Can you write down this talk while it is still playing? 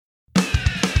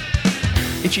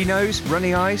Itchy nose,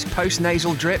 runny eyes,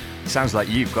 post-nasal drip? Sounds like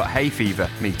you've got hay fever.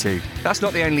 Me too. That's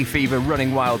not the only fever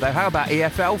running wild though. How about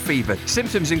EFL fever?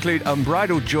 Symptoms include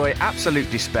unbridled joy, absolute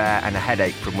despair and a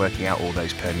headache from working out all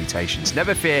those permutations.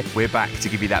 Never fear, we're back to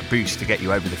give you that boost to get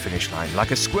you over the finish line.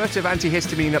 Like a squirt of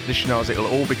antihistamine up the schnoz, it'll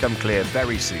all become clear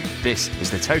very soon. This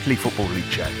is the Totally Football League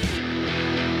Show.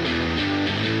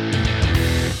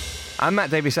 I'm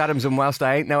Matt Davis-Adams, and whilst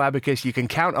I ain't no abacus, you can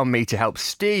count on me to help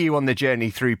steer you on the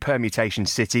journey through Permutation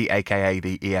City, aka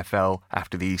the EFL,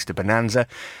 after the Easter Bonanza.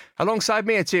 Alongside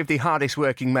me are two of the hardest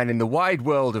working men in the wide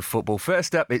world of football.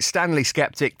 First up, it's Stanley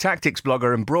Skeptic, tactics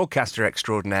blogger and broadcaster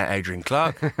extraordinaire Adrian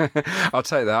Clark. I'll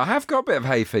take that. I have got a bit of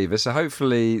hay fever, so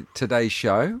hopefully today's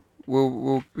show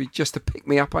will be just the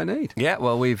pick-me-up I need. Yeah,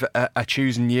 well, we've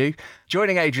chosen you.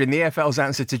 Joining Adrian, the EFL's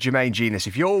answer to Jermaine Genius.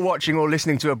 If you're watching or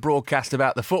listening to a broadcast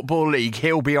about the Football League,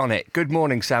 he'll be on it. Good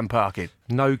morning, Sam Parkin.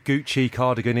 No Gucci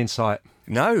cardigan in sight.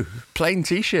 No, plain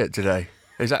T-shirt today.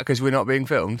 Is that because we're not being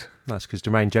filmed? That's because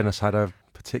Jermaine Genius had a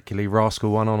particularly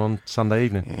rascal one on Sunday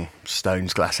evening.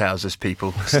 Stones, glass houses,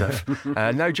 people, stuff.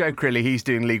 No Joe Crilly, he's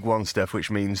doing League One stuff, which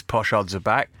means posh odds are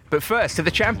back. But first, to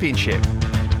the Championship.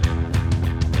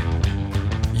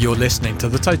 You're listening to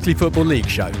the Totally Football League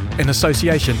Show in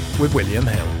association with William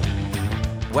Hill.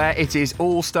 Where it is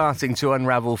all starting to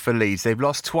unravel for Leeds. They've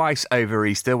lost twice over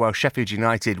Easter, while Sheffield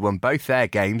United won both their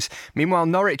games. Meanwhile,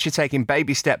 Norwich are taking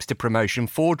baby steps to promotion,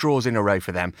 4 draws in a row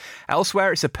for them.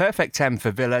 Elsewhere, it's a perfect 10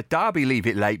 for Villa. Derby leave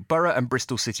it late. Borough and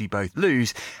Bristol City both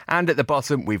lose. And at the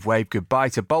bottom, we've waved goodbye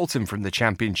to Bolton from the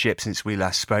Championship since we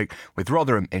last spoke, with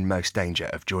Rotherham in most danger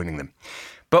of joining them.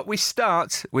 But we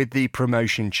start with the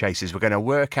promotion chasers. We're going to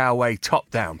work our way top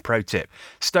down. Pro tip.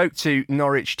 Stoke 2,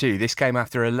 Norwich 2. This came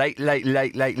after a late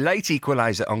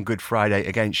equaliser on Good Friday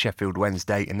against Sheffield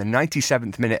Wednesday in the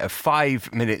 97th minute of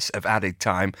 5 minutes of added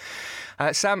time.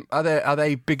 Sam, are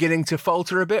they beginning to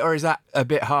falter a bit, or is that a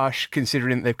bit harsh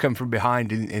considering they've come from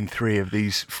behind in 3 of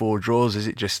these 4 draws? Is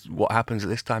it just what happens at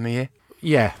this time of year?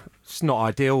 Yeah, it's not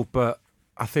ideal, but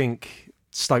I think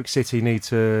Stoke City need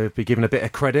to be given a bit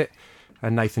of credit.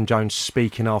 And Nathan Jones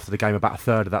speaking after the game about a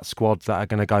third of that squad that are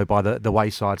going to go by the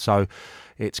wayside. So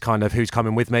it's kind of who's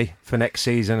coming with me for next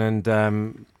season.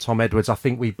 And Tom Edwards, I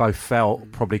think we both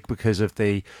felt, probably because of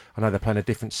I know they're playing a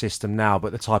different system now,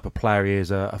 but the type of player he is,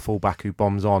 a fullback who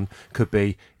bombs on, could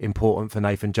be important for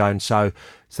Nathan Jones. So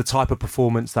it's the type of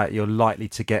performance that you're likely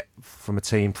to get from a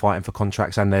team fighting for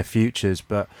contracts and their futures.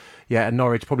 But yeah, and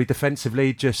Norwich probably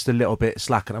defensively just a little bit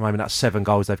slack at the moment. That's 7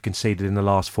 goals they've conceded in the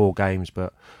last 4 games.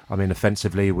 But I mean,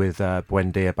 offensively with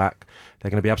Buendia back,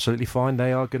 they're going to be absolutely fine.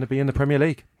 They are going to be in the Premier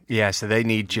League. Yeah, so they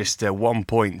need just 1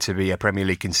 point to be a Premier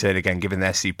League concern again, given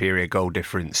their superior goal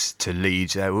difference to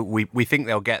Leeds. We think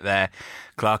they'll get there,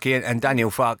 Clarkie, and Daniel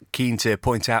Farke keen to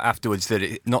point out afterwards that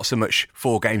it's not so much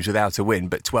 4 games without a win,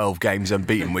 but 12 games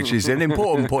unbeaten, which is an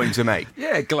important point to make.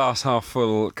 Yeah, glass half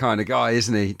full kind of guy,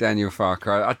 isn't he, Daniel Farke?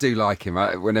 I do like him.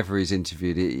 Whenever he's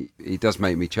interviewed, he does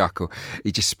make me chuckle.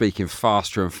 He's just speaking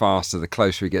faster and faster the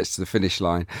closer he gets to the finish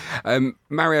line.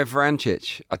 Mario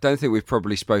Vrancic, I don't think we've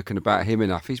probably spoken about him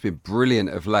enough. He's been brilliant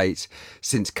of late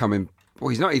since coming. Well,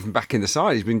 he's not even back in the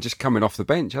side. He's been just coming off the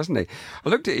bench, hasn't he? I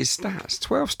looked at his stats.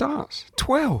 12 starts.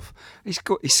 12.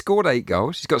 He's scored 8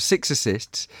 goals. He's got 6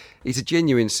 assists. He's a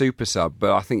genuine super sub,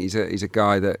 but I think he's a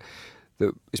guy that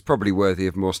is probably worthy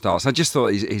of more starts. I just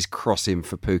thought his crossing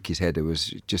for Pukki's header was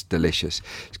just delicious.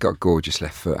 He's got a gorgeous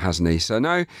left foot, hasn't he? So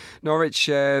no, Norwich,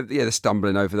 they're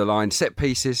stumbling over the line. Set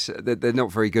pieces, they're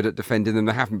not very good at defending them.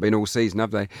 They haven't been all season,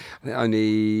 have they? I think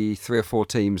only 3 or 4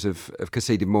 teams have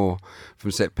conceded more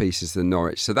from set pieces than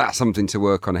Norwich. So that's something to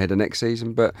work on ahead of next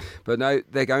season. But no,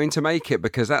 they're going to make it,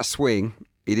 because that swing,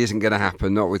 it isn't going to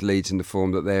happen, not with Leeds in the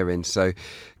form that they're in. So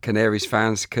Canaries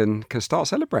fans can start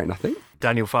celebrating, I think.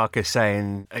 Daniel Farke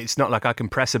saying, it's not like I can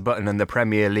press a button and the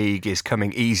Premier League is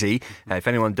coming easy. If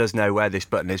anyone does know where this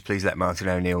button is, please let Martin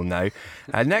O'Neill know.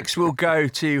 Next we'll go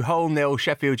to Hull 0,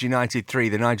 Sheffield United 3,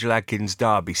 the Nigel Adkins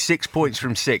derby. 6 points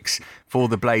from 6 for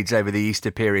the Blades over the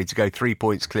Easter period to go 3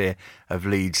 points clear of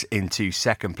Leeds into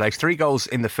second place. 3 goals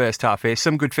in the first half here.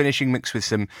 Some good finishing mixed with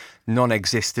some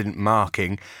non-existent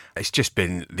marking. It's just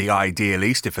been the ideal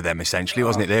Easter for them, essentially,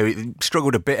 wasn't it? They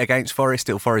struggled a bit against Forest,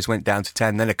 till Forest went down to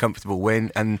 10, then a comfortable win,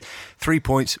 and 3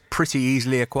 points pretty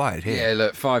easily acquired here. Yeah,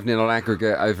 look, 5-0 on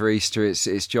aggregate over Easter.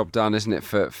 It's job done, isn't it,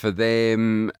 for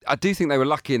them? I do think they were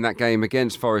lucky in that game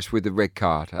against Forest with the red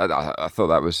card. I thought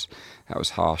that was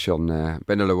harsh on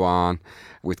Benalawan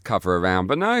with cover around.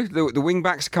 But no, the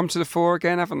wing-backs have come to the fore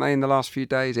again, haven't they, in the last few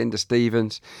days? Enda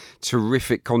Stevens,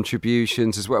 terrific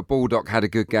contributions as well. Baldock had a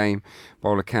good game, by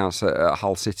all accounts, at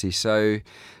Hull City. So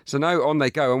no, on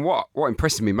they go. And what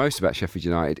impressed me most about Sheffield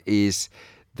United is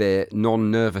their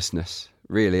non-nervousness,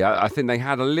 really. I think they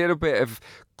had a little bit of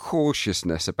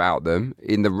cautiousness about them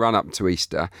in the run-up to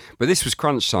Easter. But this was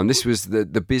crunch time. This was the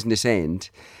business end.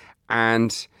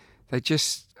 And they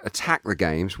just attack the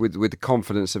games with the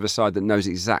confidence of a side that knows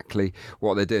exactly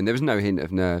what they're doing. There was no hint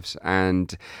of nerves,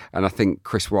 and I think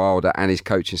Chris Wilder and his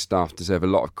coaching staff deserve a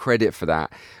lot of credit for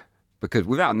that, because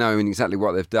without knowing exactly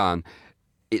what they've done,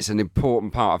 it's an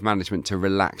important part of management to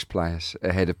relax players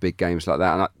ahead of big games like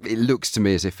that, and it looks to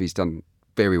me as if he's done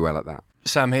very well at that.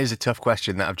 Sam, here's a tough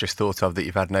question that I've just thought of that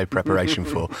you've had no preparation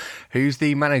for. Who's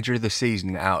the manager of the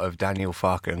season out of Daniel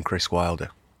Farke and Chris Wilder?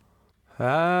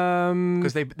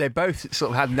 Because they both sort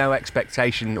of had no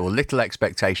expectation or little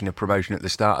expectation of promotion at the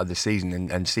start of the season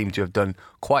and seem to have done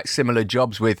quite similar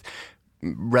jobs with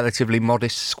relatively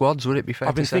modest squads, would it be fair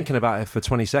I've been to say? thinking about it for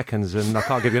 20 seconds and I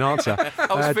can't give you an answer.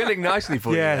 I was feeling nicely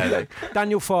for you. Yeah,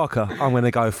 Daniel Farke, I'm going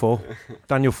to go for.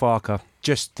 Daniel Farke,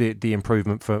 just the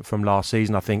improvement from last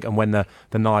season, I think, and when the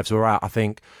knives were out, I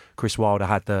think Chris Wilder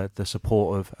had the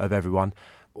support of everyone.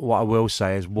 What I will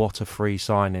say is what a free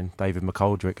signing David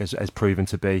McGoldrick has proven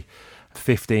to be.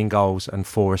 15 goals and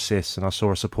 4 assists, and I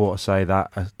saw a supporter say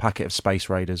that a packet of Space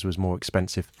Raiders was more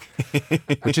expensive,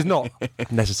 which is not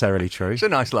necessarily true. It's a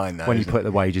nice line, though, when you put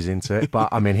the wages into it. But,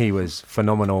 I mean, he was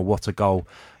phenomenal. What a goal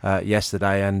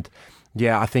yesterday. And,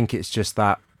 yeah, I think it's just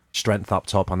that strength up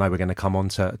top. I know we're going to come on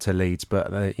to Leeds,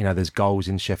 but there's goals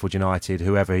in Sheffield United,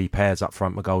 whoever he pairs up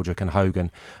front, McGoldrick and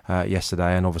Hogan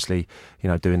yesterday, and obviously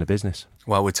doing the business.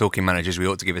 While we're talking managers, we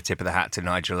ought to give a tip of the hat to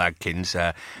Nigel Adkins.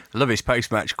 Love his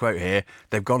post-match quote here.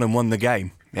 They've gone and won the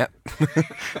game. Yep.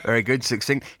 Very good,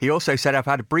 succinct. He also said, I've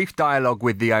had a brief dialogue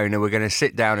with the owner. We're going to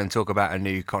sit down and talk about a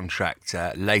new contract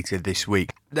later this week.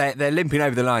 They're limping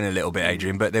over the line a little bit,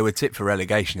 Adrian, but they were tipped for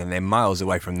relegation and they're miles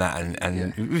away from that.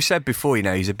 And we've said before,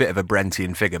 he's a bit of a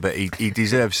Brentian figure, but he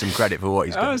deserves some credit for what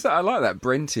he's done. I like that,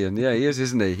 Brentian. Yeah, he is,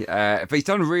 isn't he? But he's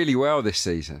done really well this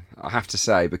season, I have to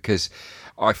say, because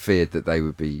I feared that they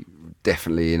would be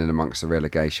definitely in and amongst the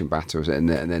relegation battles, and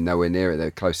they're nowhere near it. They're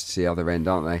close to the other end,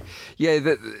 aren't they?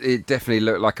 Yeah, it definitely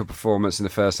looked like a performance in the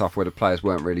first half where the players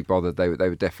weren't really bothered. They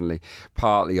were definitely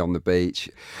partly on the beach.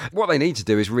 What they need to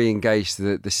do is re-engage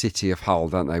the city of Hull,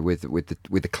 don't they, with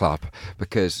the club,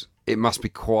 because it must be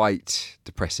quite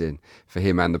depressing for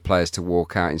him and the players to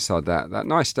walk out inside that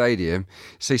nice stadium,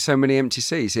 see so many empty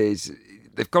seats.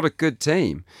 They've got a good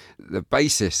team. The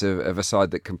basis of a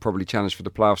side that can probably challenge for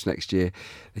the playoffs next year,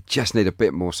 they just need a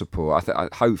bit more support.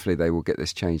 Hopefully they will get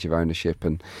this change of ownership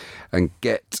and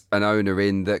get an owner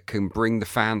in that can bring the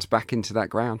fans back into that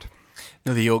ground.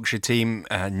 Another Yorkshire team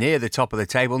near the top of the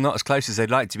table, not as close as they'd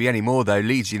like to be anymore though.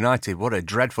 Leeds United, what a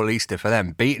dreadful Easter for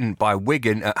them. Beaten by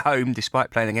Wigan at home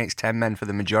despite playing against 10 men for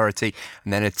the majority,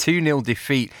 and then a 2-0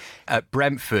 defeat at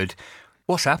Brentford.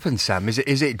 What's happened, Sam? Is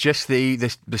it just the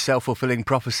self-fulfilling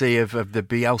prophecy of the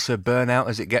Bielsa burnout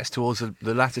as it gets towards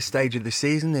the latter stage of the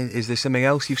season? Is there something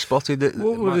else you've spotted that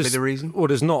might be the reason? Well,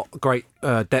 there's not great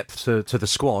depth to the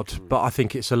squad, but I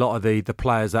think it's a lot of the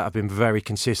players that have been very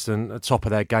consistent at the top of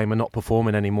their game are not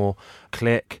performing anymore.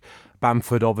 Click,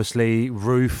 Bamford, obviously,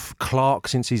 Roof, Clark,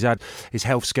 since he's had his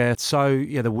health scare. So,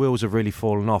 yeah, the wheels have really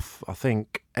fallen off. I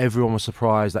think everyone was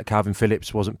surprised that Calvin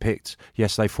Phillips wasn't picked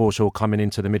yesterday. Forshaw coming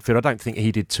into the midfield. I don't think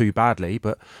he did too badly,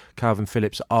 but Calvin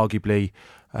Phillips, arguably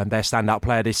their standout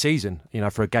player this season,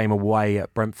 for a game away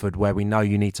at Brentford where we know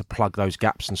you need to plug those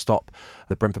gaps and stop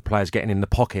the Brentford players getting in the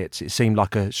pockets. It seemed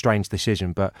like a strange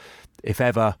decision, but if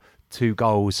ever 2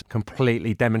 goals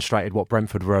completely demonstrated what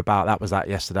Brentford were about, that was that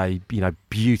yesterday.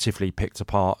 Beautifully picked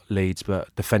apart Leeds,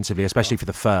 but defensively, especially for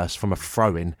the first, from a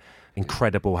throw-in,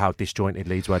 incredible how disjointed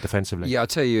Leeds were defensively. Yeah, I'll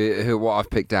tell you what I've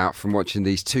picked out from watching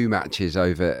these 2 matches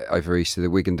over Easter, the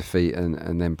Wigan defeat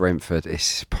and then Brentford,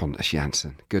 is Pontus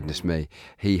Jansson. Goodness me.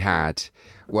 He had...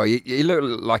 Well, he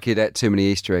looked like he'd ate too many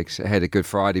Easter eggs ahead of Good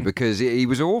Friday because he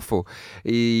was awful.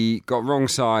 He got wrong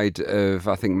side of,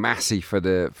 I think, Massey for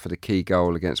the key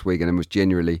goal against Wigan and was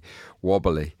generally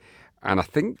wobbly. And I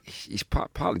think he's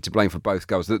partly to blame for both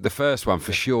goals. The first one,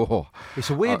 for sure.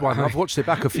 It's a weird one. I've watched it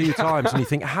back a few times and you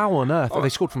think, how on earth? They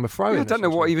scored from a throw-in. I don't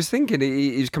know what he was thinking.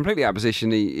 He was completely out of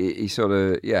position. He sort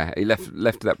of, he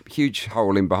left that huge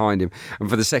hole in behind him. And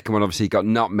for the second one, obviously, he got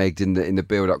nutmegged in the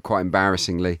build-up quite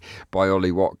embarrassingly by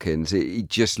Ollie Watkins. He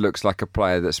just looks like a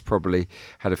player that's probably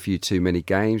had a few too many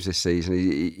games this season.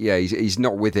 He's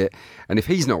not with it. And if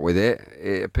he's not with it,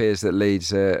 it appears that Leeds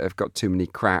have got too many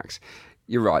cracks.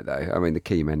 You're right, though. I mean, the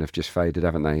key men have just faded,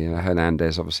 haven't they?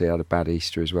 Hernandez obviously had a bad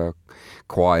Easter as well.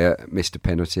 Quiet, missed a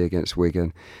penalty against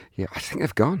Wigan. Yeah, I think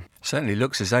they've gone. Certainly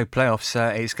looks as though playoffs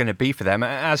it's going to be for them.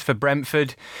 As for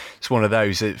Brentford, it's one of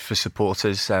those for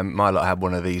supporters. My lot had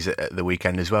one of these at the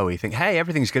weekend as well, where you think, hey,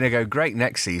 everything's going to go great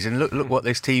next season. Look what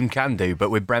this team can do.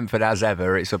 But with Brentford, as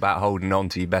ever, it's about holding on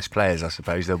to your best players, I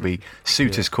suppose. There'll be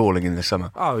suitors calling in the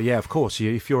summer. Oh, yeah, of course.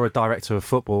 If you're a director of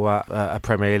football at a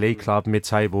Premier League club,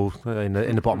 mid-table, in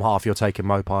the bottom half, you're taking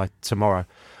Mopai tomorrow,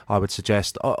 I would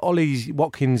suggest. Ollie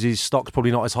Watkins' stock's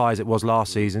probably not as high as it was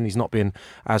last season. He's not been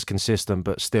as consistent,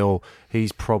 but still,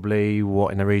 he's probably,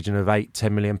 in the region of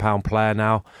 £8-10 million player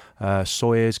now.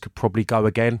 Sawyers could probably go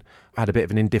again. Had a bit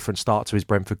of an indifferent start to his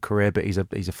Brentford career, but he's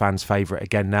a fan's favourite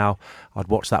again now. I'd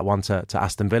watch that one to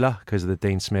Aston Villa because of the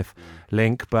Dean Smith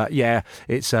link. But yeah,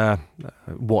 it's a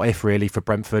what if really for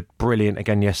Brentford. Brilliant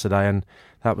again yesterday, and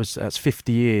that's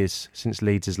 50 years since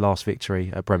Leeds' last victory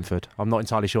at Brentford. I'm not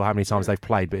entirely sure how many times they've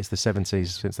played, but it's the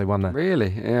 70s since they won that.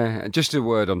 Really? Yeah. Just a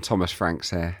word on Thomas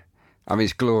Frank's hair. I mean,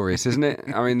 it's glorious, isn't it?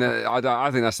 I mean,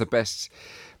 I think that's the best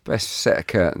set of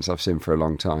curtains I've seen for a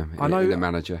long time. I know, in the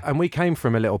manager. And we came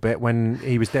from a little bit when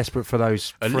he was desperate for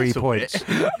those 3 points.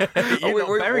 No.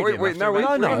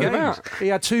 He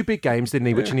had 2 big games, didn't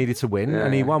he, which he needed to win,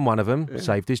 and he won one of them,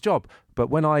 saved his job. But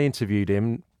when I interviewed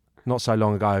him not so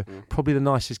long ago, probably the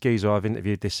nicest geezer I've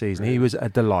interviewed this season. He was a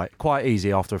delight. Quite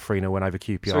easy after a 3-0 win over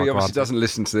QPR. So he obviously doesn't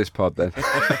listen to this pod then.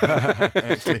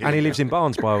 And he lives in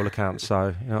Barnes by all accounts,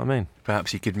 so you know what I mean.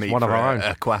 Perhaps you could meet one for of our own.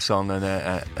 a croissant and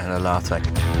a latte.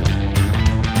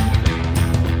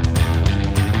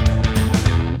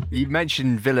 You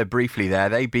mentioned Villa briefly there.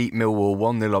 They beat Millwall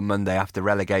 1-0 on Monday after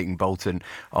relegating Bolton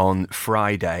on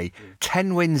Friday.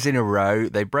 10 wins in a row.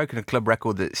 They've broken a club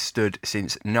record that stood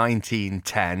since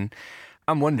 1910.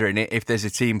 I'm wondering if there's a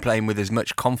team playing with as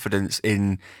much confidence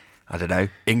in, I don't know,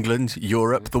 England,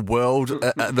 Europe, the world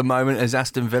at the moment as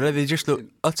Aston Villa. They just look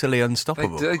utterly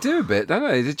unstoppable. They do a bit, don't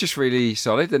they? They're just really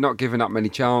solid. They're not giving up many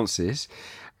chances.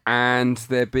 And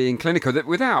they're being clinical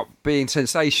without being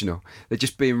sensational. They're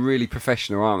just being really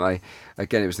professional, aren't they?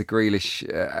 Again, it was the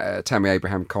Grealish, Tammy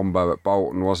Abraham combo at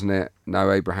Bolton, wasn't it?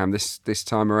 No Abraham this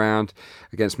time around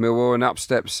against Millwall, and up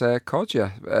steps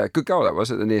Kodja. Good goal that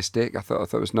was at the near stick. I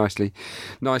thought it was nicely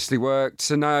worked.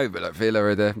 So no, but look, Villa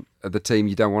are the team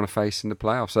you don't want to face in the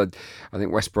playoffs. I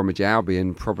think West Bromwich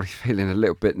Albion probably feeling a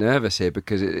little bit nervous here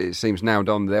because it seems nailed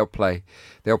on they'll play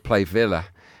Villa.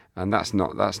 And that's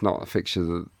not a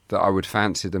fixture that I would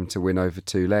fancy them to win over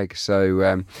 2 legs.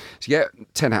 So yeah,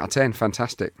 10 out of 10,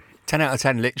 fantastic. 10 out of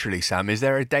 10, literally, Sam. Is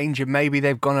there a danger maybe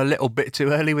they've gone a little bit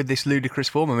too early with this ludicrous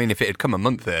form? I mean, if it had come a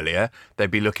month earlier,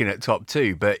 they'd be looking at top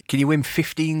 2. But can you win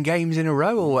 15 games in a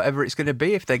row or whatever it's going to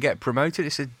be if they get promoted?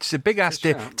 It's a big ask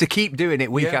to keep doing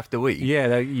it week after week.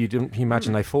 Yeah, you didn't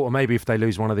imagine they thought, or maybe if they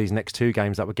lose one of these next 2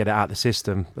 games, that would get it out of the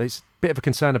system. It's a bit of a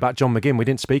concern about John McGinn. We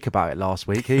didn't speak about it last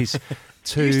week. He's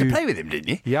You used to play with him, didn't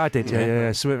you? Yeah, I did.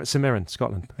 Yeah. St Mirren,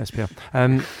 Scotland, SPL.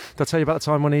 Did I tell you about the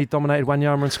time when he dominated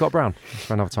Wanyama and Scott Brown? That's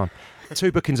for another time.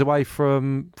 2 bookings away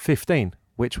from 15,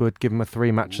 which would give him a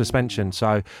 3-match suspension.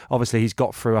 So obviously he's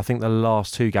got through, I think, the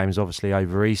last 2 games, obviously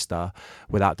over Easter,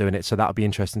 without doing it. So that would be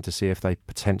interesting to see if they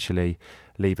potentially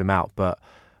leave him out. But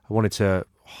I wanted to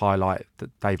highlight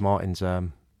that Dave Martin's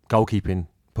goalkeeping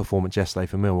performance yesterday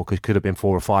for Millwall, because could have been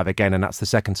 4 or 5 again, and that's the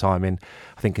second time in,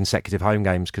 I think, consecutive home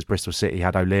games, because Bristol City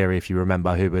had O'Leary, if you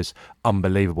remember, who was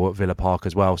unbelievable at Villa Park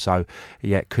as well. So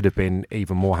yeah, it could have been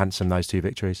even more handsome, those 2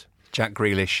 victories. Jack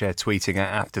Grealish tweeting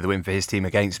after the win for his team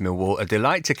against Millwall. A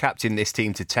delight to captain this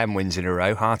team to 10 wins in a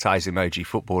row. Heart eyes emoji,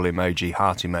 football emoji,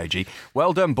 heart emoji.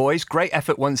 Well done, boys. Great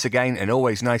effort once again, and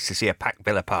always nice to see a packed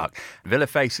Villa Park. Villa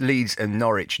face Leeds and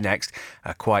Norwich next.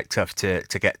 Quite tough to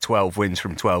get 12 wins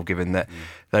from 12, given that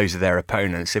those are their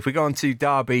opponents. If we go on to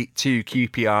Derby 2,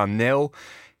 QPR 0.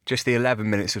 Just the 11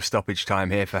 minutes of stoppage time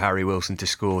here for Harry Wilson to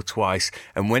score twice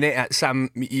and win it. Sam,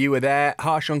 you were there.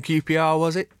 Harsh on QPR,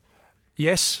 was it?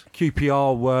 Yes,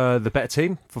 QPR were the better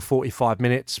team for 45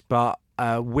 minutes, but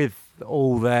with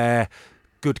all their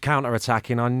good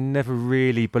counter-attacking, I never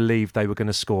really believed they were going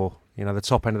to score. You know, the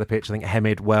top end of the pitch, I think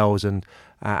Hemid, Wells and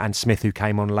Smith, who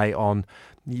came on late on.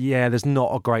 Yeah, there's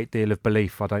not a great deal of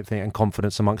belief, I don't think, and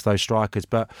confidence amongst those strikers.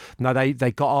 But no,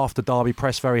 they got after Derby,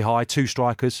 pressed very high, 2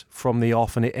 strikers from the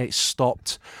off, and it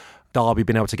stopped Derby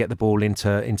being able to get the ball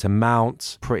into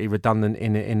Mount. Pretty redundant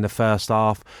in the first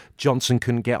half. Johnson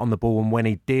couldn't get on the ball, and when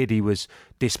he did, he was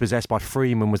dispossessed by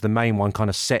Freeman, was the main one kind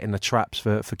of setting the traps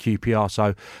for QPR.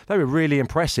 So they were really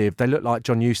impressive. They looked like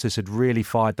John Eustace had really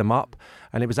fired them up,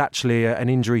 and it was actually an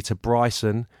injury to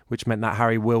Bryson, which meant that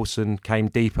Harry Wilson came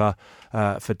deeper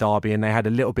for Derby, and they had a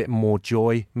little bit more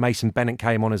joy. Mason Bennett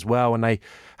came on as well, and they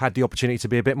had the opportunity to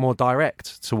be a bit more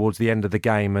direct towards the end of the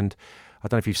game. And I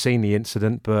don't know if you've seen the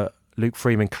incident, but Luke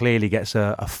Freeman clearly gets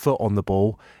a foot on the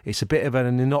ball. It's a bit of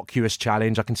an innocuous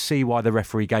challenge. I can see why the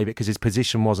referee gave it because his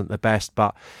position wasn't the best,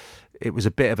 but it was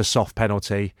a bit of a soft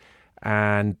penalty.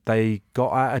 And they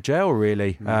got out of jail,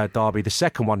 really, Derby. The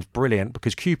second one's brilliant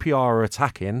because QPR are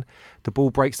attacking. The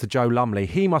ball breaks to Joe Lumley.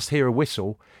 He must hear a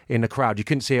whistle in the crowd. You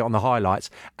couldn't see it on the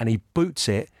highlights. And he boots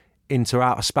it into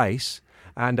outer space.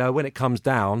 And when it comes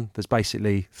down, there's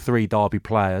basically 3 Derby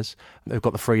players. They've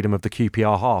got the freedom of the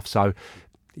QPR half. So,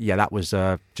 yeah, that was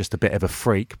just a bit of a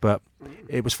freak. But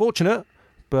it was fortunate,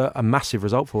 but a massive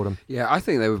result for them. Yeah, I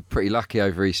think they were pretty lucky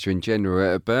over Easter in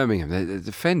general at Birmingham. The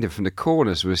defending from the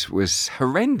corners was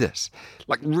horrendous,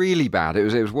 like really bad. It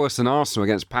was worse than Arsenal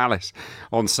against Palace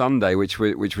on Sunday, which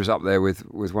was up there with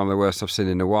one of the worst I've seen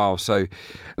in a while. So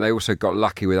they also got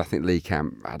lucky with, I think Lee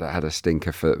Camp had a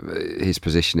stinker for his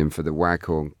positioning for the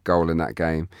Waghorn goal in that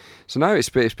game. So no, it's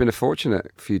been a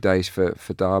fortunate few days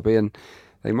for Derby, and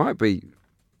they might be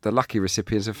the lucky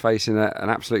recipients of facing an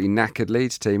absolutely knackered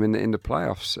Leeds team in the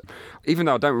playoffs. Even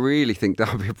though I don't really think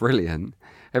Derby are brilliant,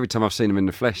 every time I've seen them in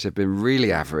the flesh, they've been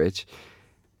really average.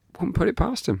 Wouldn't put it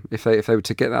past them if they were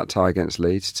to get that tie against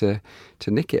Leeds to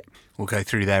nick it. We'll go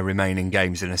through their remaining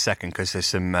games in a second because there's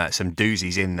some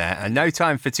doozies in there. And no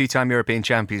time for two-time European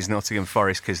champions Nottingham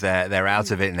Forest because they're out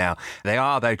of it now. They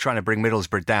are, though, trying to bring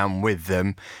Middlesbrough down with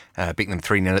them. Beating them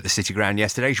 3-0 at the City Ground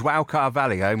yesterday. João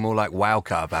Carvalho, more like Wow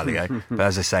Carvalho. But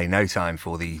as I say, no time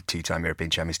for the two-time European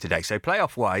champions today. So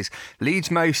playoff-wise, Leeds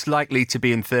most likely to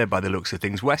be in third by the looks of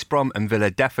things. West Brom and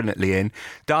Villa definitely in.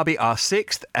 Derby are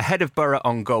sixth, ahead of Borough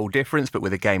on goal difference, but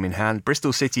with a game in hand.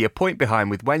 Bristol City a point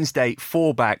behind with Wednesday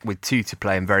 4 back with 2 to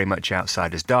play and very much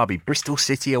outsiders. Derby, Bristol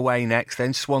City away next,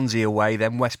 then Swansea away,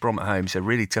 then West Brom at home. So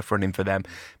really tough running for them.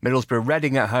 Middlesbrough,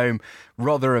 Reading at home,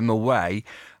 Rotherham away.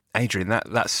 Adrian,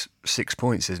 that's 6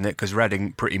 points, isn't it? Because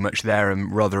Reading pretty much there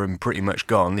and Rotherham pretty much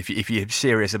gone. If you're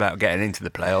serious about getting into the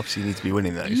playoffs, you need to be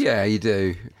winning those. Yeah, you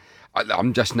do.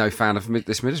 I'm just no fan of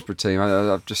this Middlesbrough team.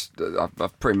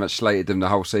 I've pretty much slated them the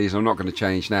whole season. I'm not going to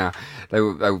change now. They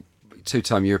were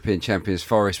two-time European champions,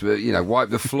 Forest, but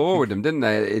wiped the floor with them, didn't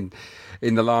they?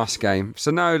 In the last game.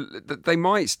 So no, they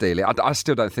might steal it. I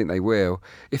still don't think they will.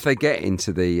 If they get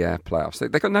into the playoffs,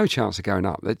 they've got no chance of going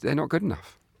up. They're not good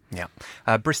enough.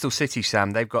 Yeah. Bristol City,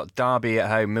 Sam, they've got Derby at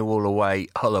home, Millwall away,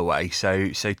 Hull away. So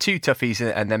 2 toughies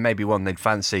and then maybe one they'd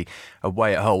fancy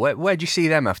away at Hull. Where do you see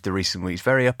them after recent weeks?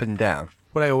 Very up and down.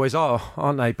 Well, they always are,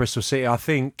 aren't they, Bristol City? I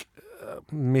think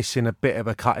missing a bit of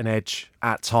a cutting edge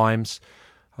at times.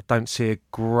 I don't see a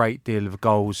great deal of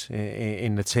goals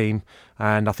in the team,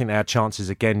 and I think they had chances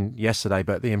again yesterday,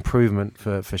 but the improvement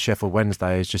for Sheffield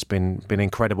Wednesday has just been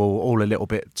incredible, all a little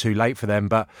bit too late for them.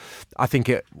 But I think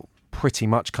it pretty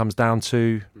much comes down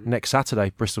to next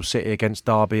Saturday, Bristol City against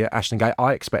Derby at Ashton Gate.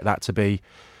 I expect that to be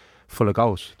full of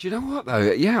goals. Do you know what, though?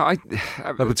 Yeah,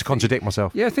 to contradict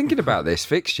myself. Yeah, thinking about this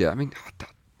fixture, I mean,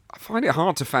 I find it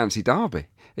hard to fancy Derby.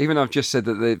 Even though I've just said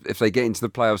that if they get into the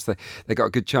playoffs, they got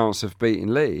a good chance of beating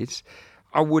Leeds.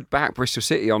 I would back Bristol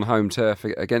City on home turf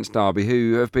against Derby,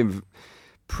 who have been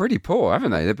pretty poor,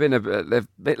 haven't they? They're a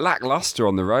bit lacklustre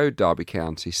on the road, Derby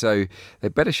County. So they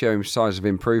better show signs of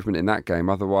improvement in that game.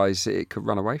 Otherwise, it could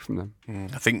run away from them.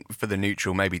 I think for the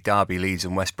neutral, maybe Derby, Leeds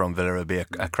and West Brom Villa will be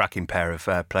a cracking pair of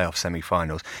playoff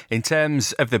semi-finals. In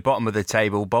terms of the bottom of the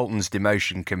table, Bolton's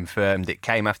demotion confirmed. It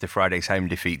came after Friday's home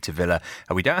defeat to Villa.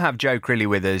 We don't have Joe Crilly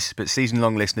with us, but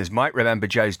season-long listeners might remember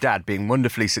Joe's dad being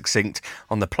wonderfully succinct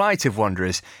on the plight of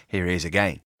Wanderers. Here he is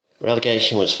again.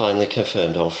 Relegation was finally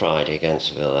confirmed on Friday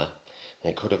against Villa.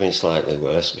 It could have been slightly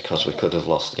worse because we could have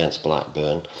lost against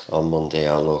Blackburn on Monday,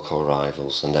 our local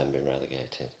rivals, and then been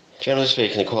relegated. Generally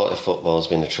speaking, the quality of football has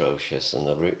been atrocious and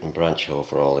the root and branch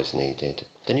overall is needed.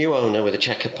 The new owner with a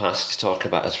checkered past is talking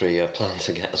about a 3-year plan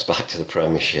to get us back to the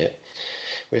Premiership.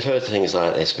 We've heard things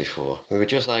like this before. We would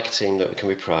just like a team that we can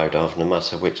be proud of no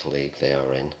matter which league they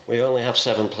are in. We only have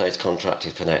 7 players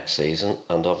contracted for next season,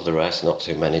 and of the rest, not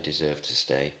too many deserve to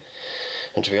stay.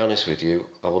 And to be honest with you,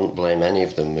 I wouldn't blame any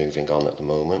of them moving on at the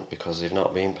moment because they've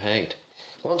not been paid.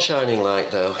 One shining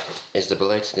light, though, is the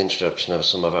belated introduction of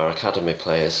some of our academy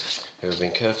players who have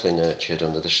been carefully nurtured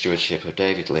under the stewardship of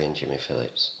David Lee and Jimmy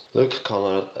Phillips. Luke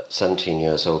Connor, at 17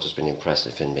 years old, has been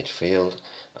impressive in midfield,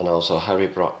 and also Harry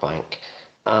Brockbank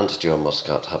and Joe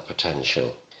Muscat have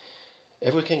potential.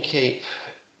 If we can keep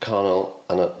Connell,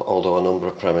 and although a number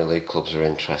of Premier League clubs are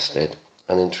interested,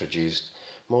 and introduce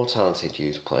more talented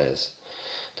youth players,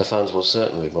 the fans will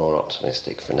certainly be more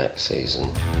optimistic for next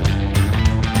season.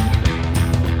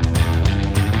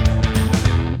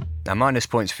 Now, minus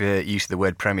points for use of the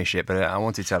word Premiership, but I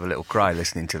wanted to have a little cry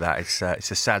listening to that.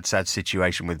 It's a sad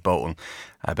situation with Bolton,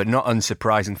 but not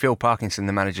unsurprising. Phil Parkinson,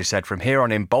 the manager, said from here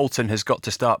on in, Bolton has got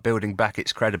to start building back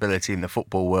its credibility in the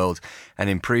football world and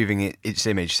improving its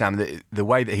image. Sam, the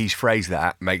way that he's phrased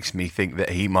that makes me think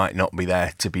that he might not be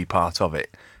there to be part of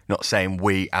it. Not saying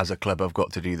we as a club have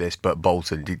got to do this, but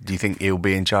Bolton, do you think he'll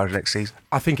be in charge next season?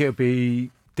 I think it would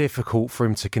be difficult for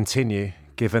him to continue,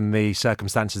 given the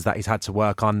circumstances that he's had to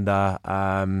work under,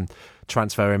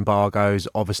 transfer embargoes,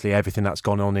 obviously everything that's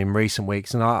gone on in recent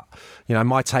weeks. And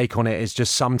my take on it is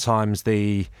just sometimes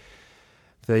the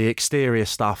exterior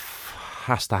stuff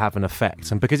has to have an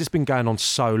effect. And because it's been going on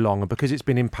so long and because it's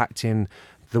been impacting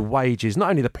the wages, not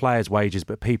only the players' wages,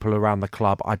 but people around the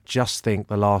club, I just think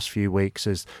the last few weeks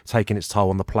has taken its toll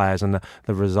on the players, and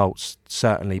the results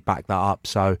certainly back that up.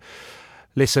 So,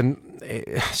 listen,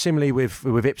 similarly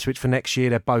with Ipswich for next year,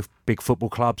 they're both big football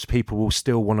clubs. People will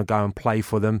still want to go and play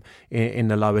for them in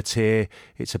the lower tier.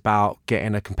 It's about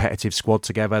getting a competitive squad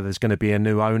together. There's going to be a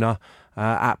new owner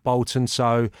at Bolton,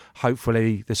 so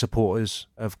hopefully the supporters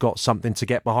have got something to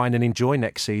get behind and enjoy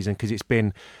next season, because it's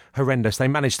been horrendous. They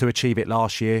managed to achieve it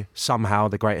last year, somehow,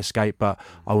 the Great Escape, but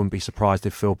I wouldn't be surprised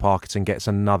if Phil Parkinson gets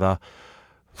another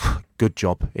good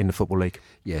job in the Football League.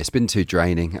 Yeah, it's been too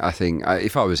draining. I think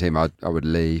if I was him, I would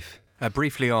leave.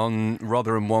 Briefly on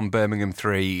Rotherham 1, Birmingham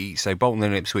 3. So Bolton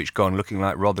and Ipswich gone, looking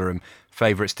like Rotherham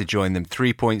favourites to join them.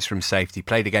 3 points from safety.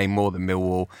 Played a game more than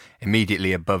Millwall,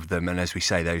 immediately above them. And as we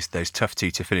say, those tough two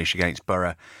to finish against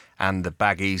Borough and the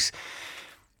Baggies.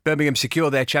 Birmingham secure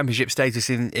their championship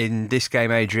status in this game,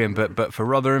 Adrian. But for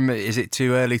Rotherham, is it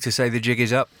too early to say the jig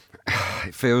is up?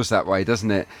 It feels that way,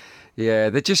 doesn't it? Yeah,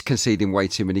 they're just conceding way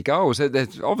too many goals. They're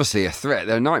obviously a threat.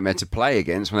 They're a nightmare to play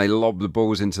against when they lob the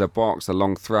balls into the box, the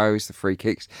long throws, the free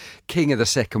kicks. King of the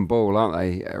second ball, aren't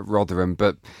they, Rotherham?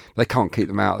 But they can't keep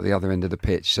them out at the other end of the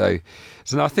pitch. So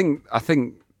I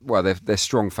think. Well, they're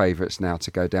strong favourites now to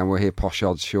go down. We'll hear posh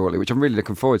odds shortly, which I'm really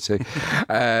looking forward to.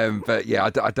 But yeah,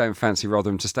 I don't fancy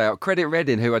Rotherham to stay out. Credit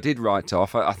Reading, who I did write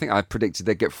off. I think I predicted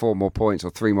they'd get 4 more points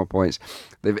or 3 more points.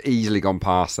 They've easily gone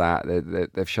past that.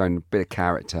 They've shown a bit of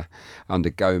character under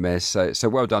Gomez. So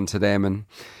well done to them. And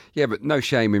yeah, but no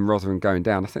shame in Rotherham going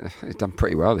down. I think they've done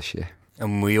pretty well this year.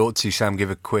 And we ought to, Sam,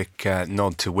 give a quick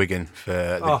nod to Wigan for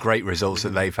the great results that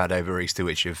they've had over Easter,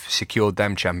 which have secured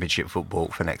them championship football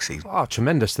for next season. Oh,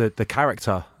 tremendous. The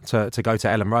character to go to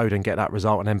Ellen Road and get that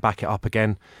result and then back it up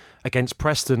again against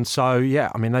Preston. So, yeah,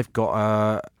 I mean, they've got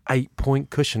a 8-point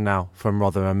cushion now from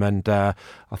Rotherham, and I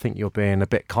think you're being a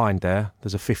bit kind there.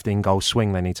 There's a 15-goal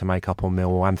swing they need to make up on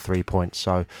Millwall and 3 points.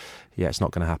 So, yeah, it's not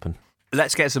going to happen.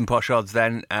 Let's get some posh odds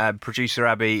then. Producer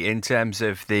Abby, in terms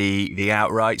of the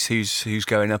outrights, who's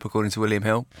going up according to William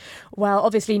Hill? Well,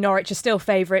 obviously Norwich are still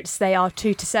favourites. They are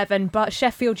 2-7, but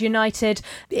Sheffield United,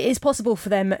 it is possible for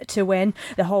them to win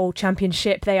the whole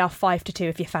championship. They are 5-2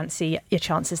 if you fancy your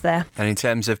chances there. And in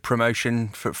terms of promotion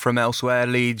from elsewhere,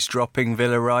 Leeds dropping,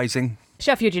 Villa rising?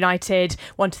 Sheffield United,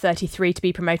 1-33 to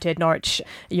be promoted. Norwich,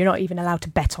 you're not even allowed to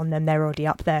bet on them. They're already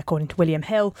up there, according to William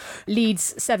Hill.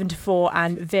 Leeds, 7-4,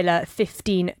 and Villa,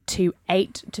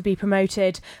 15-8 to be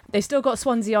promoted. They've still got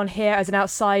Swansea on here as an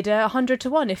outsider,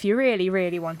 100-1 if you really,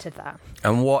 really wanted that.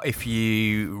 And what if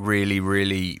you really,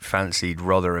 really fancied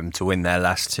Rotherham to win their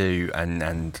last 2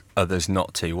 and others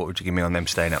not to? What would you give me on them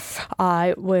staying up?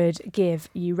 I would give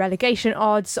you relegation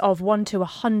odds of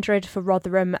 1-100 for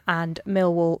Rotherham and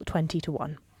Millwall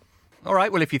 20-1. All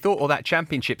right, well, if you thought all that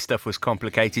championship stuff was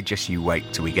complicated, just you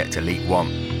wait till we get to League One.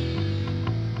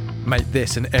 Make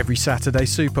this and every Saturday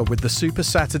super with the Super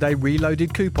Saturday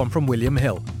Reloaded coupon from William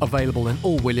Hill, available in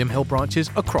all William Hill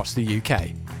branches across the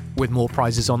UK. With more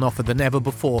prizes on offer than ever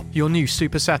before, your new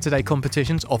Super Saturday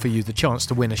competitions offer you the chance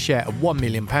to win a share of £1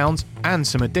 million and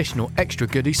some additional extra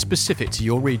goodies specific to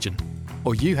your region.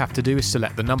 All you have to do is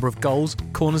select the number of goals,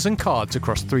 corners and cards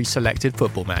across 3 selected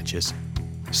football matches.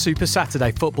 Super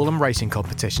Saturday football and racing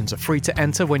competitions are free to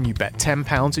enter when you bet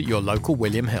 £10 at your local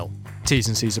William Hill. T's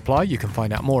and C's apply. You can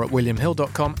find out more at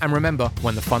williamhill.com, and remember,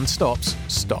 when the fun stops,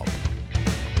 stop.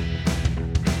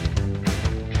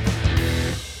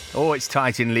 Oh, it's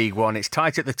tight in League One. It's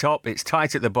tight at the top. It's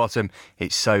tight at the bottom.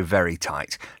 It's so very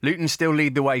tight. Luton still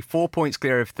lead the way, 4 points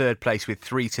clear of third place with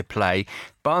 3 to play.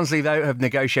 Barnsley, though, have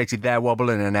negotiated their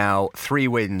wobble and are now 3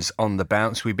 wins on the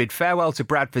bounce. We bid farewell to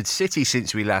Bradford City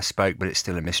since we last spoke, but it's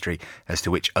still a mystery as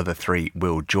to which other 3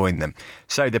 will join them.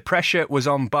 So the pressure was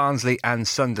on Barnsley and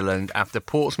Sunderland after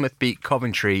Portsmouth beat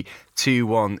Coventry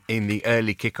 2-1 in the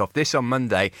early kickoff. This on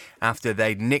Monday after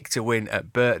they'd nicked a win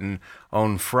at Burton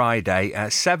on Friday.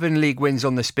 7 league wins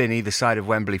on the spin either side of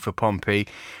Wembley for Pompey.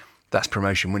 That's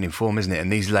promotion winning form, isn't it?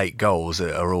 And these late goals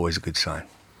are always a good sign.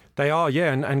 They are,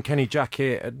 yeah, and Kenny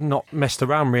Jackett not messed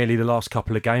around really the last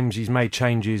couple of games. He's made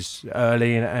changes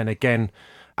early and again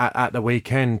at the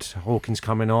weekend. Hawkins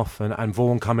coming off and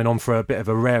Vaughan coming on for a bit of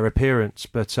a rare appearance.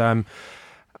 But,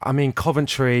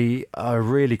 Coventry are a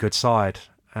really good side,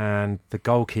 and the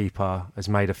goalkeeper has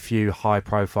made a few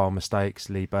high-profile mistakes,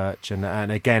 Lee Birch,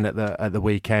 and again at the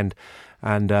weekend.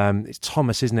 And it's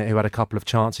Thomas, isn't it, who had a couple of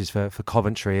chances for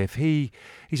Coventry. If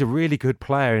he's a really good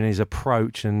player in his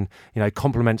approach and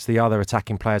complements the other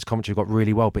attacking players Coventry got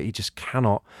really well, but he just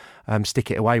cannot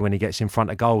stick it away when he gets in front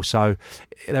of goal. So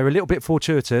they're a little bit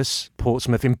fortuitous,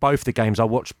 Portsmouth, in both the games. I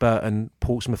watched Burton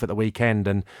Portsmouth at the weekend,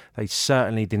 and they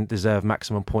certainly didn't deserve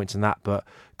maximum points in that, but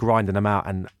grinding them out.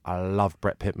 And I love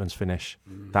Brett Pitman's finish.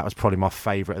 That was probably my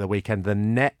favourite of the weekend. The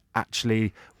net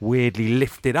actually weirdly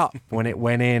lifted up when it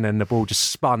went in and the ball just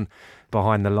spun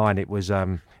behind the line. It was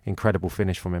incredible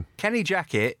finish from him. Kenny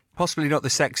Jackett, possibly not the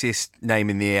sexiest name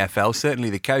in the EFL, certainly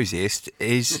the cosiest.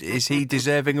 Is he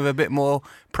deserving of a bit more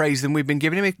praise than we've been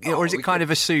giving him? Or is it kind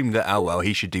of assumed that,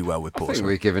 he should do well with Portsmouth? I think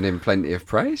we've given him plenty of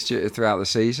praise throughout the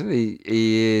season.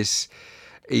 He's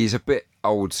a bit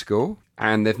old school,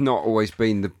 and they've not always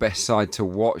been the best side to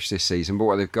watch this season, but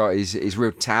what they've got is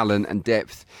real talent and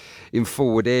depth in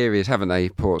forward areas, haven't they,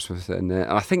 Portsmouth? And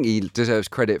I think he deserves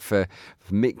credit for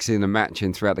mixing and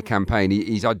matching throughout the campaign.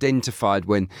 He's identified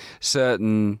when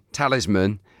certain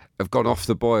talisman have gone off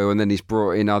the boil, and then he's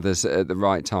brought in others at the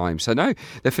right time. So no,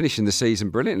 they're finishing the season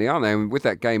brilliantly, aren't they? And with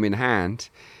that game in hand,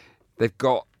 they've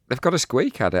got a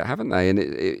squeak at it, haven't they? And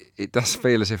it does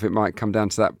feel as if it might come down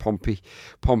to that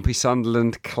Pompey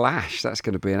Sunderland clash. That's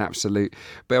going to be an absolute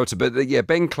belter. But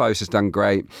Ben Close has done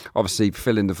great, obviously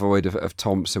filling the void of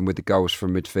Thompson with the goals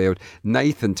from midfield.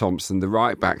 Nathan Thompson, the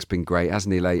right back's been great,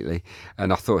 hasn't he, lately?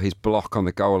 And I thought his block on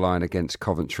the goal line against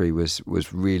Coventry was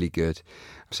really good.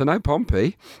 So no,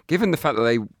 Pompey, given the fact that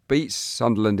they beat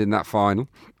Sunderland in that final,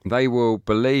 they will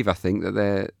believe, I think, that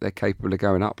they're capable of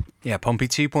going up. Yeah, Pompey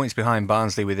 2 points behind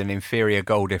Barnsley with an inferior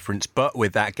goal difference, but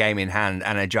with that game in hand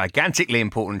and a gigantically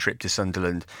important trip to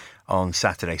Sunderland on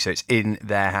Saturday. So it's in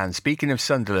their hands. Speaking of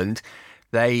Sunderland,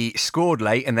 they scored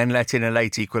late and then let in a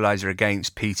late equaliser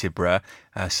against Peterborough.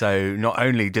 So not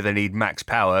only do they need max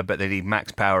power, but they need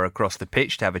max power across the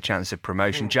pitch to have a chance of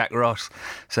promotion. Jack Ross.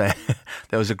 So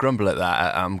there was a grumble at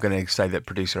that. I'm going to say that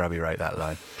producer Abby wrote that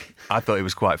line. I thought it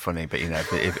was quite funny, but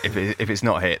if it's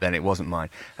not hit, then it wasn't mine.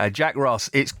 Jack Ross,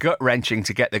 it's gut-wrenching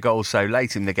to get the goal so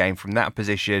late in the game from that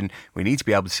position. We need to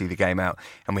be able to see the game out,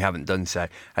 and we haven't done so.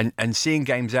 And seeing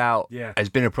games out has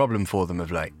been a problem for them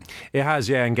of late. It has,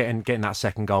 yeah, and getting that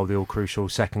second goal, the all-crucial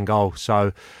second goal.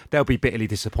 So they'll be bitterly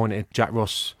disappointed. Jack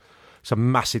Ross,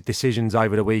 some massive decisions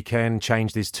over the weekend,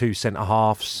 changed his two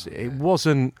centre-halves. It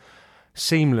wasn't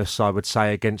seamless, I would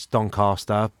say, against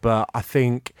Doncaster, but I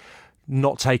think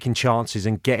not taking chances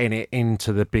and getting it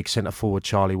into the big centre forward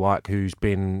Charlie White, who's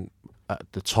been at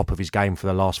the top of his game for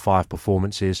the last 5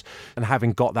 performances, and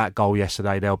having got that goal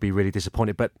yesterday, they'll be really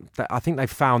disappointed. But I think they've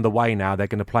found the way now. They're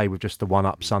going to play with just the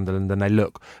one-up Sunderland, and they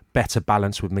look better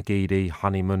balanced with McGeady,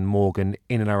 Honeyman, Morgan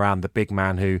in and around the big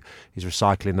man who is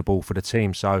recycling the ball for the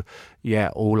team. So yeah,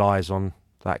 all eyes on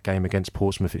that game against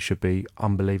Portsmouth. It should be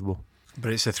unbelievable.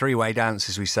 But it's a three-way dance,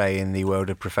 as we say in the world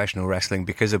of professional wrestling,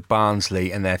 because of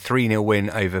Barnsley and their 3-0 win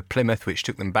over Plymouth, which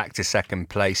took them back to second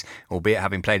place, albeit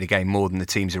having played a game more than the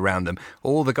teams around them.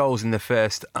 All the goals in the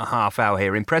first half hour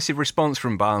here. Impressive response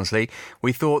from Barnsley.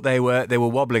 We thought they were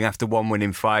wobbling after 1 win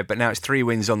in 5, but now it's 3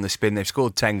 wins on the spin. They've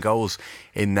scored 10 goals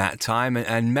in that time,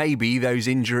 and maybe those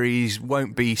injuries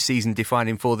won't be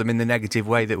season-defining for them in the negative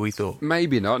way that we thought.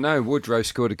 Maybe not. No, Woodrow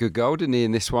scored a good goal, didn't he,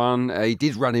 in this one? He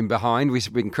did run in behind.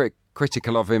 We've been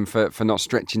critical of him for not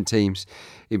stretching teams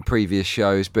in previous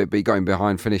shows, but going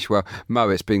behind, finished well.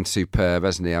 Mowatt's been superb,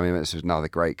 hasn't he? I mean, this was another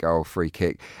great goal, free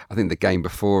kick. I think the game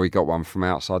before he got one from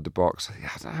outside the box. I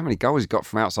don't know how many goals he's got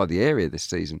from outside the area this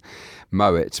season,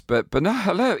 Mowat. But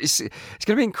no, it's going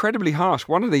to be incredibly harsh.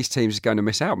 One of these teams is going to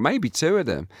miss out, maybe 2 of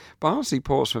them. Barnsley,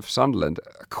 Portsmouth, Sunderland,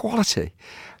 quality.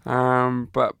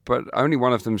 But only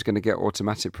one of them is going to get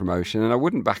automatic promotion, and I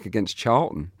wouldn't back against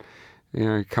Charlton,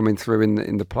 coming through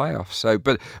in the playoffs. So,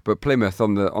 but Plymouth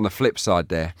on the flip side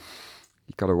there,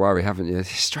 you've got to worry, haven't you? It's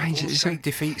strange. It's 8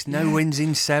 defeats, no wins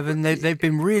in 7. They've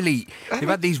been really. They've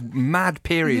had these mad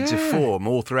periods of form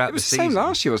all throughout the season. It was the same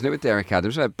last year, wasn't it, with Derek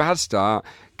Adams? A bad start,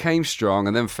 came strong,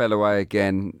 and then fell away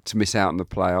again to miss out on the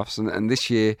playoffs. And this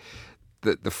year,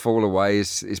 that the fall away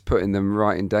is putting them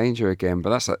right in danger again. But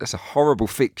that's a horrible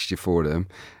fixture for them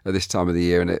at this time of the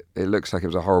year, and it looks like it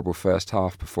was a horrible first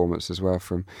half performance as well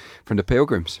from the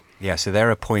Pilgrims. Yeah, so they're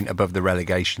a point above the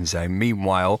relegation zone.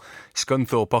 Meanwhile,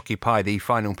 Scunthorpe occupy the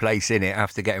final place in it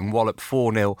after getting walloped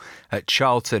 4-0 at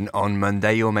Charlton on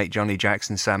Monday. Your mate Johnny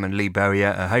Jackson, Sam and Lee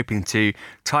Bowyer are hoping to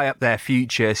tie up their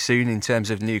future soon in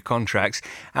terms of new contracts.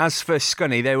 As for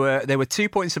Scunny, they were 2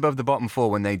 points above the bottom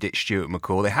four when they ditched Stuart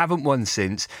McCall. They haven't won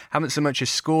since, haven't so much as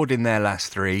scored in their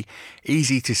last three.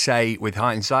 Easy to say with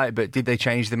hindsight, but did they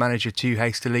change the manager too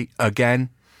hastily again?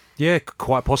 Yeah,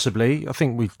 quite possibly. I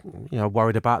think we've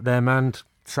worried about them and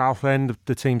Southend,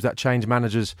 the teams that change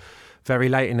managers very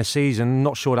late in the season.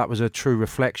 Not sure that was a true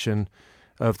reflection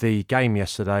of the game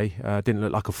yesterday. Didn't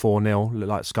look like a 4-0. Looked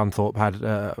like Scunthorpe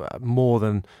had more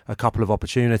than a couple of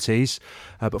opportunities.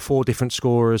 But 4 different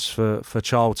scorers for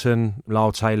Charlton.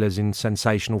 Lyle Taylor's in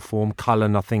sensational form.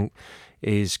 Cullen, I think,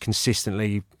 is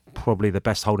consistently probably the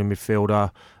best holding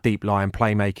midfielder, deep line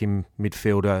playmaking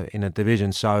midfielder in a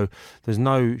division. So there's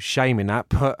no shame in that.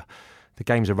 But the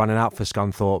games are running out for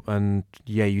Scunthorpe, and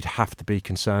yeah, you'd have to be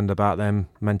concerned about them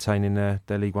maintaining their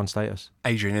League One status.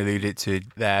 Adrian alluded to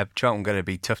there, Charlton going to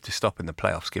be tough to stop in the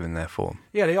playoffs given their form.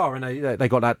 Yeah, they are, and they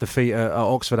got that defeat at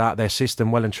Oxford out of their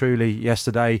system well and truly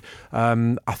yesterday.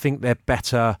 I think they're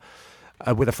better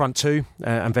with a front two,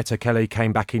 and Veto Kelly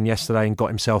came back in yesterday and got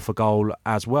himself a goal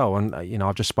as well. And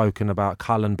I've just spoken about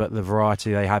Cullen, but the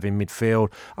variety they have in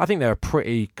midfield, I think they're a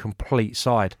pretty complete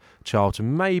side.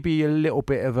 Charlton, maybe a little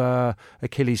bit of a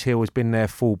Achilles heel has been their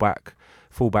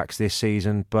fullbacks this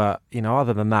season, but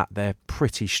other than that, they're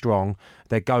pretty strong.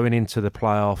 They're going into the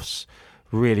playoffs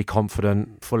really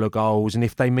confident, full of goals, and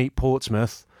if they meet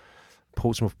Portsmouth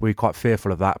will be quite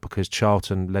fearful of that, because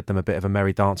Charlton led them a bit of a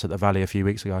merry dance at the Valley a few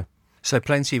weeks ago. So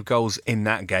plenty of goals in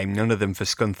that game, none of them for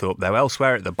Scunthorpe, though.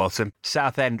 Elsewhere at the bottom,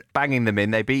 Southend banging them in.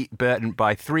 They beat Burton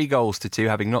by 3-2,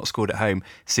 having not scored at home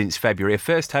since February. A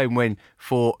first home win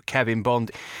for Kevin Bond.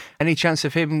 Any chance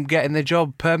of him getting the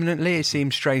job permanently? It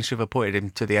seems strange to have appointed him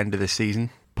to the end of the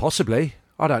season. Possibly.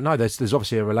 I don't know. There's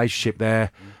obviously a relationship there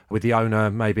with the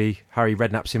owner. Maybe Harry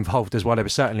Redknapp's involved as well. They were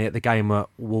certainly at the game at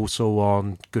Walsall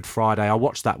on Good Friday. I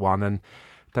watched that one, and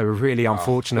they were really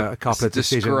unfortunate, a couple of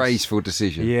decisions. Disgraceful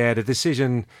decision. Yeah, the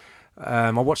decision,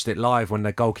 I watched it live when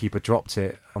the goalkeeper dropped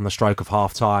it on the stroke of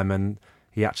half-time, and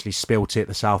he actually spilt it.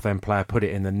 The Southend player put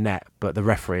it in the net, but the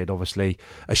referee had obviously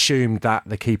assumed that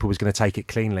the keeper was going to take it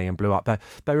cleanly and blew up.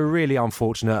 They were really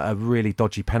unfortunate, a really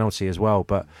dodgy penalty as well.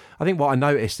 But I think what I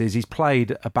noticed is he's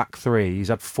played a back three. He's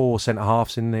had 4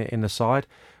 centre-halves in the side.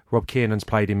 Rob Kiernan's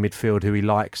played in midfield, who he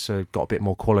likes, got a bit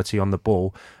more quality on the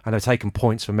ball, and they've taken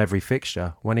points from every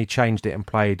fixture. When he changed it and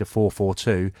played a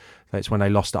 4-4-2, that's when they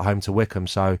lost at home to Wycombe.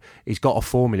 So he's got a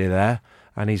formula there,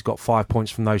 and he's got 5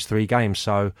 points from those 3 games.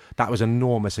 So that was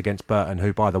enormous against Burton,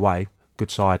 who, by the way,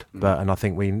 good side. Burton, I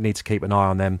think we need to keep an eye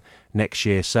on them next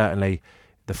year. Certainly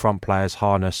the front players,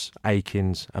 Harness,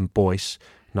 Akins and Boyce,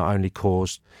 not only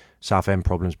caused Southend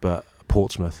problems, but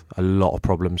Portsmouth a lot of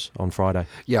problems on Friday.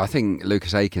 Yeah, I think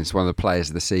Lucas Akins is one of the players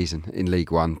of the season in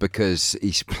League One, because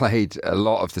he's played a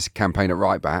lot of this campaign at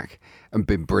right back and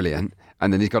been brilliant,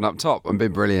 and then he's gone up top and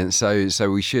been brilliant. So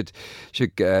we should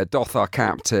doff our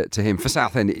cap to him. For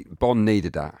Southend, Bond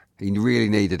needed that. He really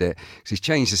needed it, because he's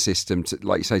changed the system to,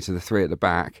 like you say, to the 3 at the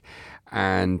back.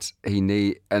 And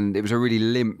it was a really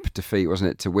limp defeat,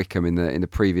 wasn't it, to Wycombe in the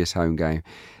previous home game.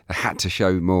 They had to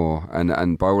show more,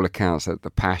 and by all accounts, the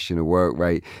passion, the work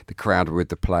rate, the crowd were with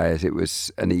the players.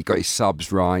 And he got his subs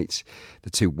right. The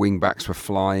 2 wing backs were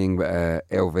flying.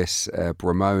 Elvis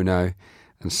Bramono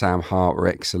and Sam Hart were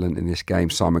excellent in this game.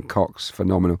 Simon Cox,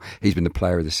 phenomenal. He's been the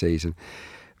player of the season.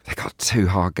 They got 2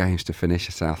 hard games to finish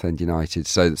at Southend United,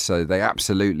 so they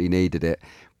absolutely needed it.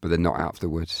 But they're not out of the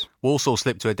woods. Walsall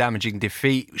slipped to a damaging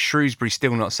defeat. Shrewsbury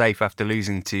still not safe after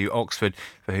losing to Oxford,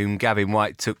 for whom Gavin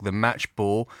White took the match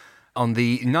ball. On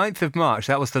the 9th of March,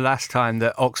 that was the last time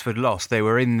that Oxford lost. They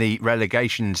were in the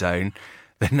relegation zone.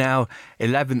 They're now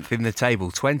 11th in the table,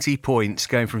 20 points,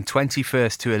 going from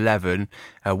 21st to 11.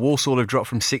 Walsall have dropped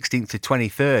from 16th to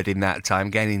 23rd in that time,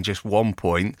 gaining just 1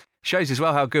 point. Shows as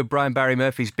well how good Brian Barry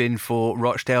Murphy's been for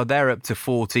Rochdale. They're up to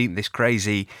 14th, this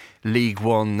crazy League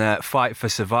One fight for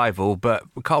survival. But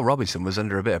Carl Robinson was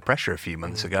under a bit of pressure a few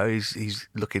months ago. He's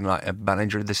looking like a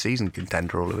manager of the season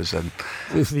contender all of a sudden.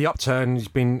 The upturn has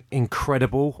been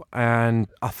incredible, and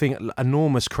I think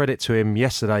enormous credit to him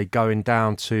yesterday going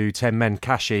down to 10 men.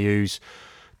 Kashi, who's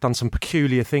done some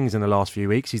peculiar things in the last few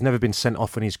weeks. He's never been sent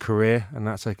off in his career, and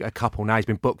that's a couple now. He's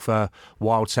been booked for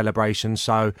wild celebrations,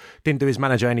 so didn't do his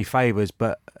manager any favours,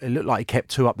 but it looked like he kept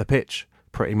 2 up the pitch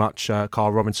pretty much,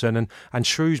 Carl Robinson. And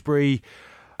Shrewsbury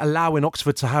allowing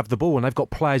Oxford to have the ball, and they've got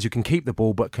players who can keep the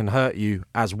ball but can hurt you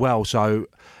as well. So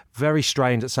very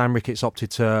strange that Sam Ricketts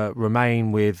opted to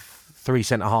remain with 3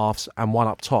 centre-halves and 1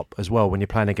 up top as well when you're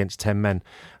playing against 10 men.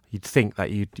 You'd think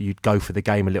that you'd go for the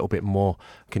game a little bit more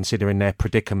considering their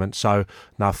predicament. So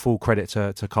now full credit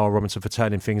to Carl Robinson for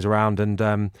turning things around,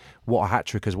 and what a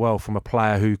hat-trick as well from a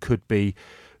player who could be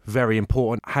very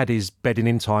important. Had his bedding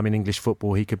in time in English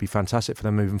football, he could be fantastic for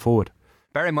them moving forward.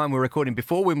 Bear in mind we're recording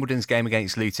before Wimbledon's game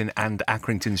against Luton and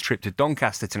Accrington's trip to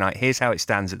Doncaster tonight. Here's how it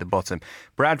stands at the bottom.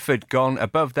 Bradford gone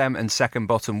above them and second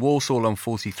bottom. Walsall on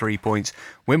 43 points,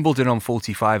 Wimbledon on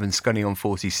 45 and Scunny on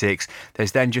 46.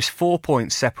 There's then just 4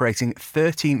 points separating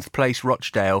 13th place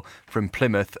Rochdale from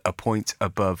Plymouth, a point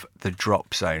above the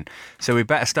drop zone. So we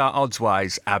better start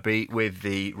odds-wise, Abby, with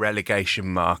the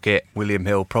relegation market. William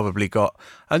Hill probably got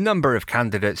a number of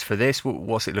candidates for this.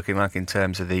 What's it looking like in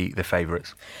terms of the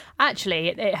favourites? Actually,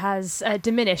 it has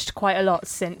diminished quite a lot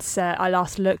since I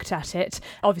last looked at it.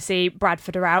 Obviously,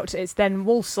 Bradford are out. It's then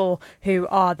Walsall who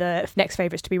are the next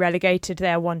favourites to be relegated.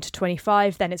 They're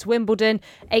 1-25. Then it's Wimbledon,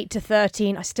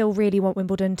 8-13. I still really want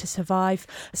Wimbledon to survive.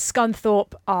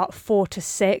 Scunthorpe are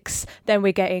 4-6. Then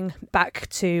we're getting back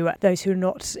to those who are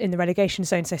not in the relegation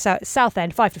zone. So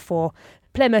Southend 5-4,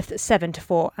 Plymouth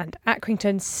 7-4, and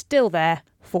Accrington still there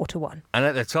 4-1. And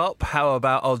at the top, how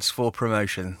about odds for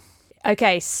promotion?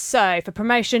 Okay, so for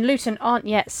promotion, Luton aren't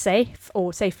yet safe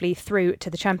or safely through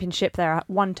to the Championship. They're at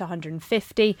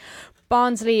 1-150.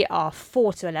 Barnsley are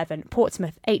 4-11,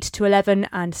 Portsmouth 8-11,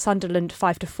 and Sunderland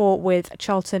 5-4, with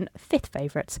Charlton 5th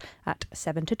favourites at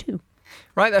 7-2.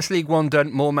 Right, that's League One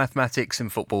done. More mathematics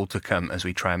and football to come as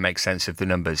we try and make sense of the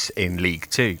numbers in League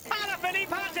Two.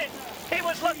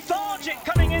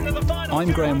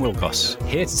 I'm Graham Wilcox,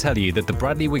 here to tell you that the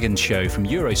Bradley Wiggins Show from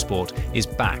Eurosport is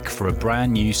back for a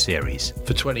brand new series.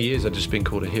 For 20 years, I've just been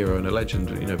called a hero and a legend,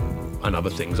 and other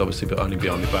things, obviously, but only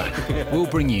behind my back. We'll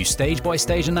bring you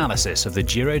stage-by-stage analysis of the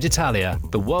Giro d'Italia,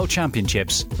 the World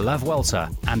Championships, La Vuelta,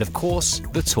 and, of course,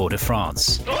 the Tour de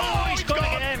France. Oh, he's got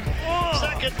it again!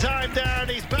 Second time down,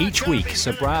 he's back. Each week,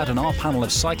 Sir Brad and our panel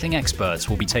of cycling experts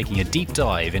will be taking a deep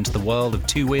dive into the world of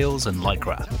two wheels and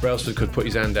lycra. Brailsford could put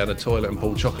his hand down the toilet and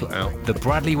pull chocolate out. The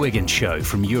Bradley Wiggins Show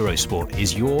from Eurosport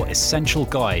is your essential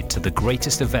guide to the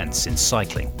greatest events in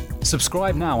cycling.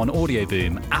 Subscribe now on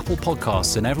Audioboom, Apple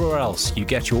Podcasts, and everywhere else you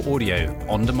get your audio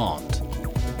on demand.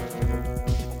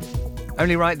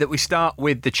 Only right that we start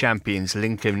with the champions.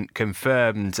 Lincoln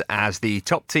confirmed as the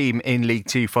top team in League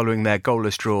Two following their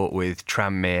goalless draw with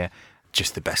Tranmere.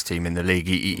 Just the best team in the league.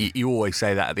 You always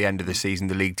say that at the end of the season,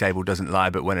 the league table doesn't lie,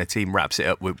 but when a team wraps it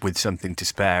up with something to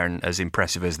spare, and as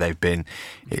impressive as they've been,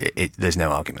 there's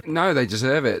no argument. No, they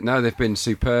deserve it. No, they've been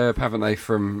superb, haven't they,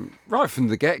 right from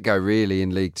the get-go, really,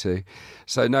 in League Two.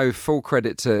 So, no, full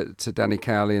credit to Danny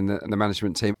Cowley and the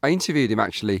management team. I interviewed him,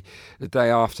 actually, the day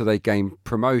after they gained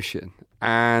promotion,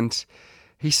 and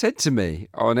he said to me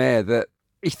on air that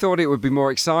he thought it would be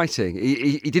more exciting.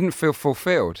 He didn't feel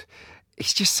fulfilled.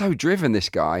 He's just so driven, this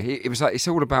guy. It was like, it's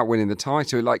all about winning the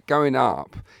title. Like, going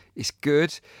up is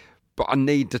good, but I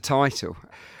need the title.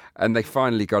 And they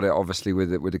finally got it, obviously,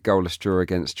 with a goalless draw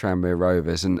against Tranmere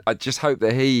Rovers. And I just hope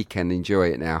that he can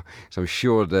enjoy it now. So I'm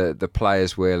sure the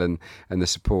players will, and the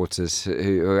supporters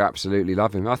who absolutely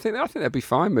love him. I think they'll be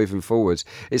fine moving forwards.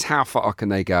 It's how far can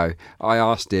they go? I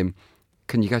asked him,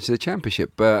 can you go to the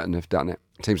Championship? Burton have done it.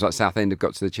 Teams like Southend have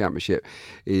got to the Championship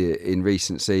in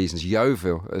recent seasons.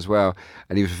 Yeovil as well.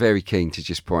 And he was very keen to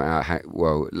just point out how,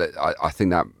 I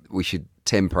think that we should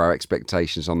temper our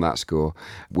expectations on that score.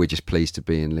 We're just pleased to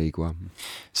be in League One.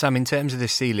 Sam, in terms of the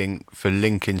ceiling for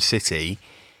Lincoln City,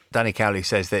 Danny Cowley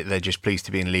says that they're just pleased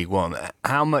to be in League One.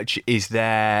 How much is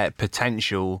their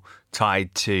potential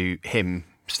tied to him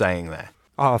staying there?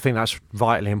 I think that's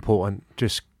vitally important,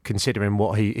 just considering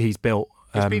what he's built.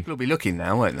 Because people will be looking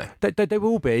now, won't they? They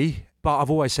will be, but I've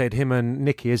always said him and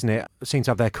Nicky, isn't it, seem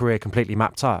to have their career completely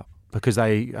mapped out because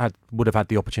they would have had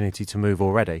the opportunity to move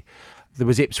already. There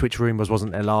was Ipswich rumours,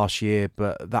 wasn't there, last year,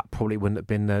 but that probably wouldn't have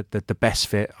been the best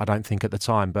fit, I don't think, at the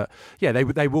time. But yeah,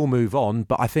 they will move on,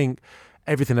 but I think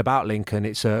everything about Lincoln,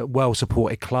 it's a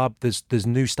well-supported club. There's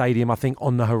new stadium, I think,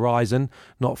 on the horizon,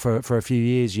 not for a few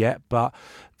years yet, but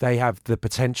they have the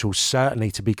potential certainly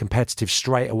to be competitive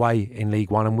straight away in League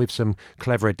One, and with some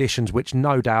clever additions, which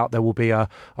no doubt there will be a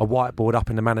whiteboard up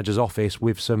in the manager's office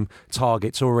with some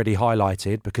targets already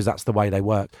highlighted, because that's the way they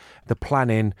work. The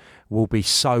planning will be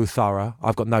so thorough.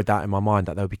 I've got no doubt in my mind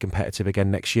that they'll be competitive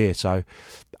again next year. So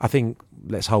I think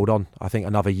let's hold on. I think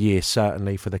another year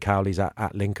certainly for the Cowleys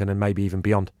at Lincoln, and maybe even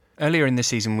beyond. Earlier in the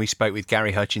season, we spoke with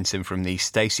Gary Hutchinson from the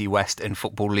Stacey West and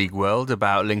Football League World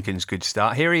about Lincoln's good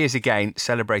start. Here he is again,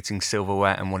 celebrating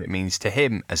silverware and what it means to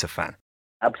him as a fan.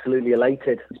 Absolutely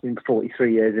elated. It's been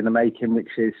 43 years in the making, which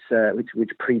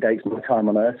predates my time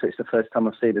on Earth. So it's the first time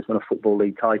I've seen us win a Football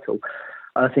League title.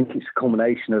 And I think it's a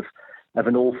culmination of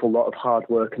an awful lot of hard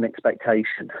work and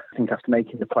expectation. I think after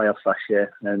making the playoffs last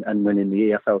year and winning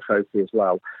the EFL trophy as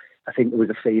well, I think there was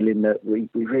a feeling that we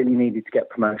really needed to get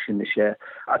promotion this year.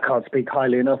 I can't speak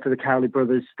highly enough of the Cowley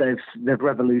brothers. They've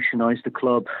revolutionised the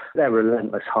club. Their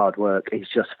relentless hard work is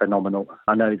just phenomenal.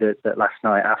 I know that last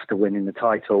night after winning the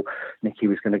title, Nicky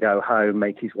was going to go home,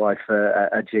 make his wife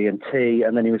a G&T,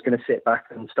 and then he was going to sit back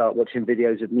and start watching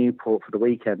videos of Newport for the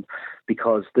weekend,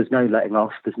 because there's no letting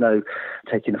off, there's no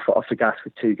taking a foot off the gas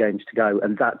with 2 games to go,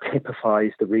 and that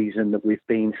typifies the reason that we've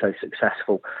been so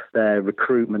successful. Their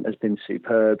recruitment has been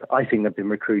superb. I think they've been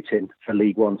recruiting for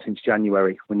League One since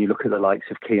January. When you look at the likes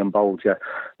of Kean Bolger,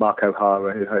 Mark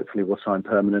O'Hara, who hopefully will sign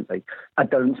permanently, I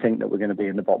don't think that we're going to be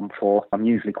in the bottom 4. I'm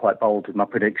usually quite bold with my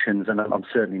predictions, and I'm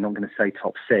certainly not going to say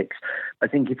top 6. I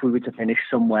think if we were to finish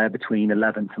somewhere between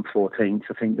 11th and 14th,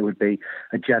 I think there would be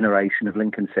a generation of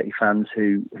Lincoln City fans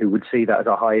who would see that as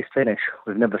our highest finish.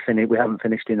 We haven't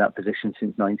finished in that position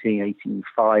since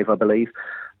 1985, I believe,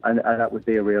 and that would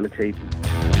be a real achievement.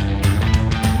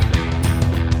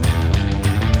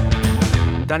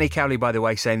 Danny Cowley, by the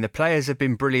way, saying the players have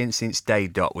been brilliant since day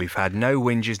dot. We've had no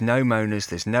whingers, no moaners,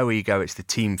 there's no ego, it's the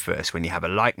team first. When you have a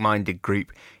like-minded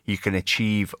group, you can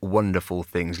achieve wonderful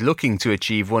things. Looking to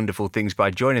achieve wonderful things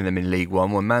by joining them in League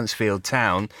One were Mansfield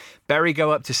Town. Bury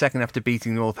go up to second after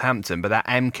beating Northampton, but that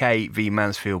MK v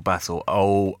Mansfield battle,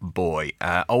 oh boy.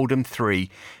 Oldham 3,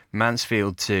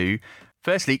 Mansfield 2.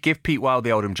 Firstly, give Pete Wild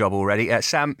the Oldham job already.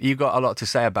 Sam, you've got a lot to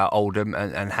say about Oldham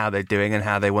and how they're doing and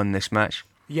how they won this match.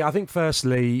 Yeah, I think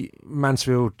firstly,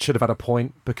 Mansfield should have had a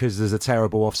point because there's a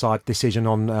terrible offside decision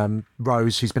on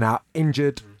Rose, who's been out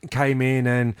injured, came in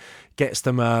and gets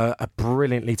them a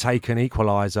brilliantly taken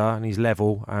equaliser, and he's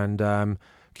level, and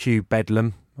cue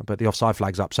Bedlam, but the offside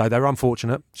flag's up. So they're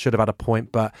unfortunate, should have had a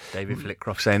point, but... David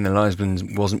Flitcroft saying the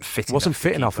linesman wasn't fit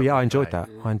enough. Yeah, I enjoyed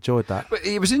that. But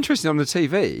it was interesting on the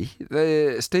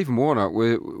TV, Stephen Warnock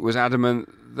was adamant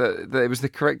that it was the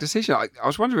correct decision. I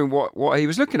was wondering what he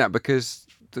was looking at, because...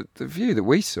 The view that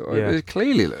we saw, it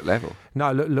clearly looked level.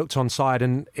 No, looked onside,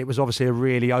 and it was obviously a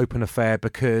really open affair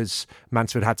because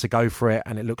Mansfield had to go for it,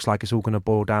 and it looks like it's all going to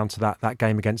boil down to that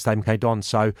game against MK Dons.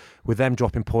 So with them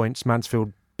dropping points,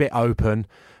 Mansfield bit open.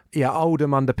 Yeah,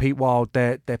 Oldham under Pete Wild,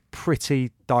 they're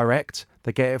pretty direct.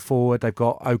 They get it forward. They've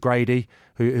got O'Grady,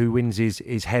 who wins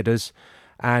his headers.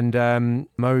 And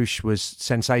Mosh was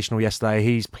sensational yesterday.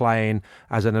 He's playing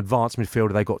as an advanced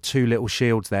midfielder. They've got 2 little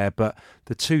shields there, but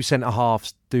the 2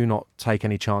 centre-halves do not take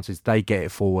any chances. They get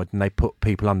it forward and they put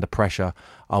people under pressure,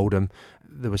 Oldham.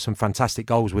 There were some fantastic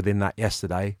goals within that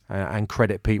yesterday, and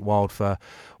credit Pete Wild for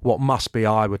what must be,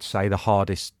 I would say, the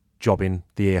hardest job in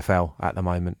the EFL at the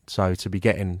moment. So to be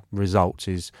getting results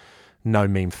is no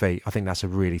mean feat. I think that's a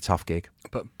really tough gig.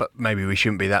 But maybe we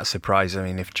shouldn't be that surprised. I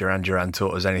mean, if Duran Duran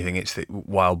taught us anything, it's that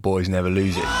wild boys never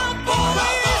lose it.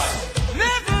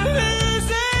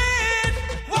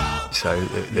 So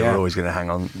they're always going to hang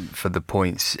on for the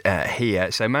points here.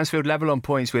 So Mansfield level on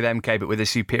points with MK, but with a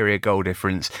superior goal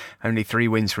difference. Only 3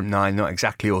 wins from 9, not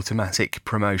exactly automatic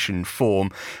promotion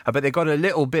form. But they got a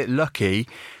little bit lucky.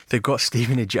 They've got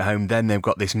Stevenage at home, then they've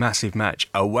got this massive match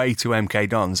away to MK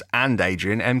Dons. And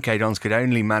Adrian, MK Dons could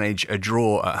only manage a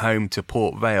draw at home to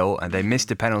Port Vale, and they missed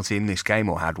a penalty in this game,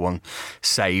 or had one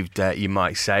saved, you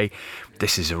might say.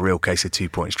 This is a real case of 2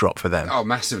 points drop for them. Oh,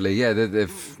 massively, yeah.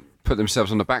 They've put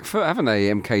themselves on the back foot, haven't they?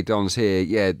 MK Dons here,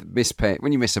 yeah.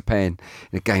 When you miss a pen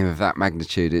in a game of that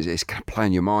magnitude, it's going to play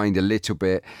on your mind a little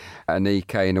bit.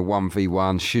 Anike in a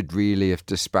 1v1 should really have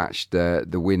dispatched the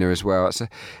winner as well.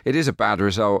 It is a bad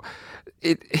result.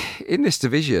 In this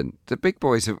division, the big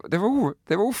boys they're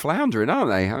all floundering, aren't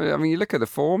they? I mean, you look at the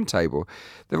form table;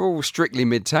 they're all strictly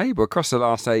mid-table across the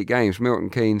last 8 games.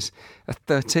 Milton Keynes are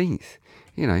 13th.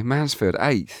 Mansfield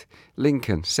 8th,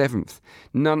 Lincoln 7th.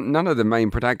 None of the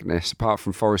main protagonists, apart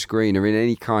from Forest Green, are in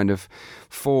any kind of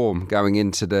form going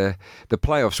into the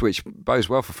playoffs, which bodes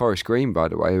well for Forest Green, by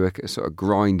the way, who are sort of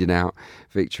grinding out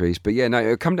victories. But yeah, no,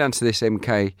 it'll come down to this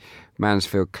MK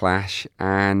Mansfield clash,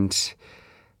 and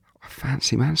I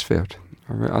fancy Mansfield.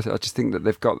 I just think that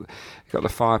they've got the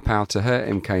firepower to hurt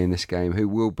MK in this game, who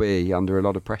will be under a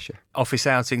lot of pressure. Office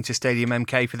outing to Stadium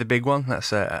MK for the big one.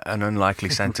 That's an unlikely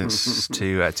sentence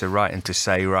to write and to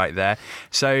say right there.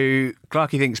 So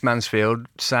Clarkey thinks Mansfield.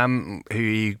 Sam, who are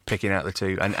you picking out the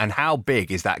two? And how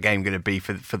big is that game going to be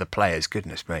for the players?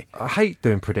 Goodness me. I hate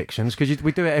doing predictions because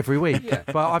we do it every week.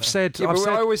 But I've said... I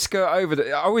always go over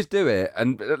I always do it,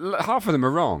 and half of them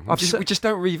are wrong. We just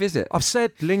don't revisit. I've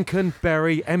said Lincoln,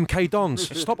 Bury, MK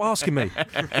Dons. Stop asking me.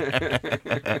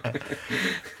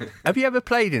 Have you ever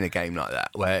played in a game like that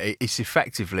where it's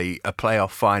effectively a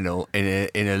playoff final in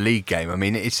a league game? I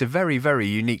mean, it's a very, very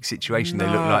unique situation they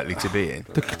look likely to be in.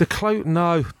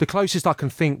 The closest I can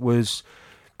think was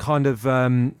kind of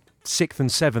 6th and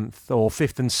 7th or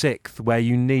 5th and 6th, where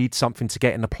you need something to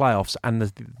get in the playoffs, and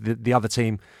the other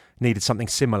team needed something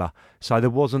similar. So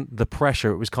there wasn't the pressure.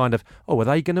 It was kind of, are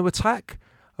they going to attack?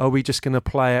 Are we just going to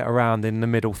play it around in the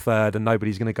middle third and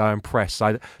nobody's going to go and press?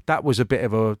 So that was a bit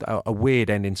of a weird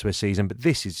ending to a season. But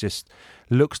this is just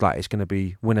looks like it's going to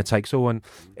be winner takes all. And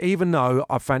even though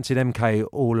I fancied MK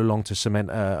all along to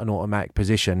cement an automatic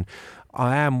position,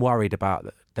 I am worried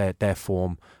about their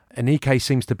form. And EK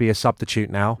seems to be a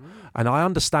substitute now. And I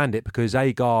understand it because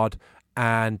Agard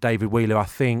and David Wheeler, I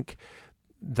think,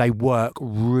 they work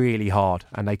really hard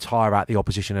and they tire out the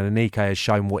opposition, and Anike has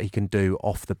shown what he can do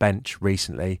off the bench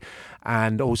recently.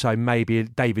 And also maybe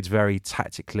David's very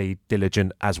tactically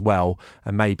diligent as well,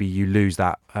 and maybe you lose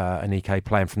that Anike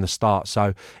playing from the start.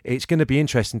 So it's going to be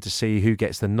interesting to see who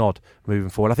gets the nod moving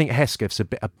forward. I think Hesketh's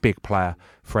a big player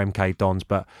for MK Dons,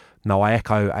 but no, I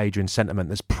echo Adrian's sentiment.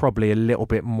 There's probably a little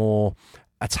bit more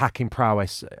attacking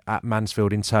prowess at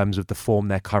Mansfield in terms of the form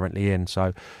they're currently in.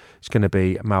 So it's going to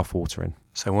be mouth-watering.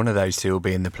 So one of those two will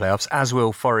be in the playoffs, as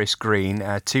will Forest Green.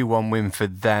 A 2-1 win for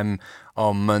them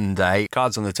on Monday.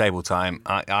 Cards on the table time.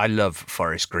 I love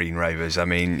Forest Green Rovers. I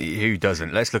mean, who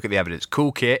doesn't? Let's look at the evidence.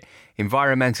 Cool kit,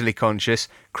 environmentally conscious,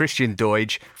 Christian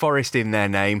Doidge, Forest in their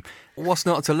name. What's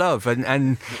not to love?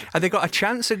 And have they got a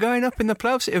chance of going up in the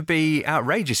playoffs? It would be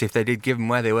outrageous if they did, given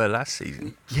where they were last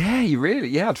season.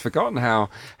 Yeah, I'd forgotten how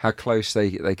close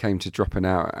they came to dropping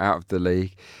out of the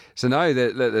league. So no,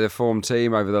 they're a form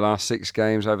team over the last 6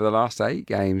 games, over the last 8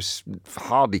 games,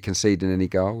 hardly conceding any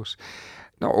goals.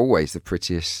 Not always the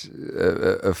prettiest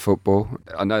of football.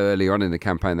 I know early on in the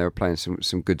campaign they were playing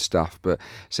some good stuff, but it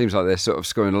seems like they're sort of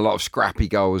scoring a lot of scrappy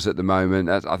goals at the moment.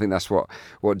 I think that's what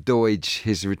Doidge,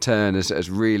 his return has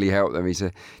really helped them. He's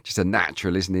just a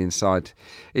natural, isn't he, inside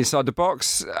the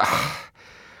box.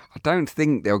 I don't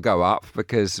think they'll go up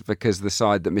because the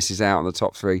side that misses out on the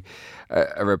top 3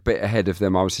 are a bit ahead of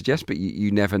them, I would suggest, but you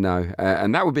never know.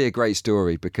 And that would be a great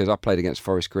story, because I played against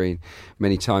Forest Green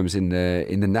many times in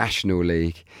the National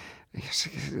League. There's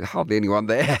hardly anyone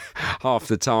there half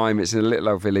the time. It's in a little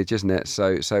old village, isn't it?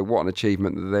 So what an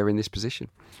achievement that they're in this position.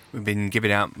 We've been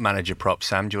giving out manager props,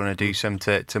 Sam. Do you want to do some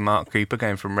to Mark Cooper,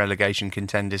 going from relegation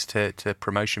contenders to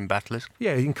promotion battlers?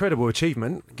 Yeah, incredible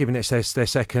achievement, given it's their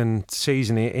second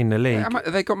season in the league.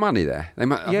 They got money there. I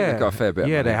think they've got a fair bit.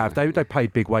 Yeah, of money. they have. They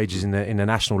paid big wages in the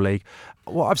National League.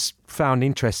 What I've found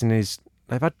interesting is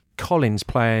they've had Collins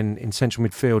playing in central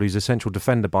midfield, who's a central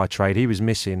defender by trade. He was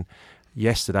missing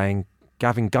yesterday, and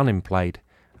Gavin Gunning played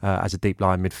as a deep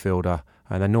line midfielder,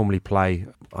 and they normally play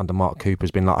under Mark Cooper,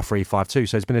 has been like a 3-5-2,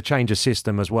 so it's been a change of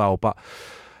system as well. But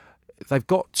they've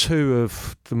got 2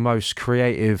 of the most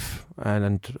creative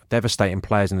and devastating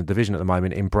players in the division at the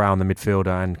moment, in Brown the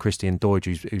midfielder and Christian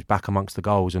Doidge, who's back amongst the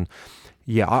goals. And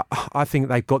yeah, I think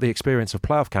they've got the experience of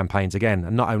playoff campaigns again,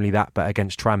 and not only that, but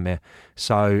against Tranmere.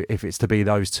 So if it's to be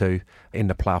those 2 in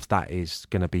the playoffs, that is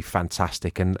going to be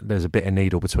fantastic. And there's a bit of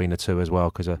needle between the 2 as well,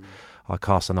 because I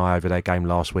cast an eye over their game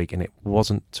last week and it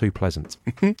wasn't too pleasant.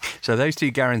 So those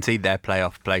 2 guaranteed their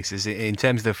playoff places. In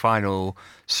terms of the final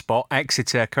spot,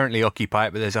 Exeter currently occupy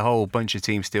it, but there's a whole bunch of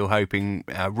teams still hoping,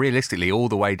 realistically, all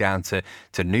the way down to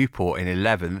Newport in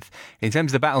 11th. In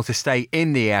terms of the battle to stay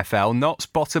in the EFL, Notts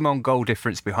bottom on goal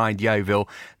difference behind Yeovil,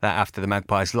 that after the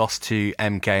Magpies lost to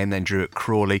MK and then drew at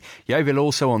Crawley. Yeovil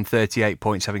also on 38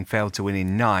 points, having failed to win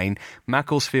in 9.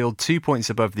 Macclesfield 2 points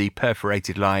above the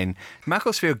perforated line.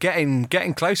 Macclesfield getting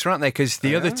closer, aren't they? Because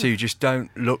the other 2 just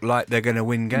don't look like they're going to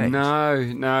win games.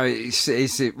 No,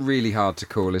 it's really hard to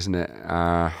call, isn't it?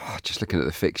 Just looking at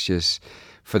the fixtures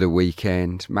for the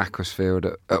weekend, Macclesfield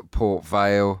at Port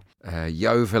Vale,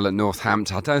 Yeovil at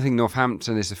Northampton. I don't think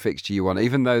Northampton is a fixture you want,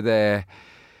 even though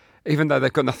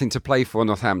they've got nothing to play for.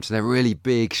 Northampton, they're a really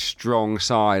big, strong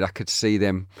side. I could see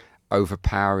them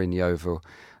overpowering Yeovil.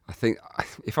 I think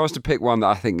if I was to pick one that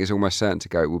I think is almost certain to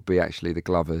go, it would be actually the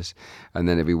Glovers, and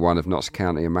then it'd be one of Notts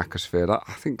County and Macclesfield.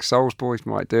 I think Salisbury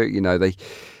might do it. You know,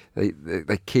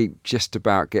 they keep just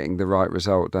about getting the right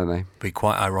result, don't they? Be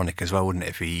quite ironic as well, wouldn't it,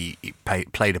 if he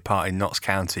played a part in Notts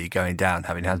County going down,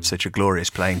 having had such a glorious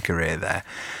playing career there.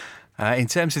 In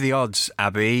terms of the odds,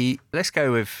 Abby, let's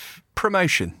go with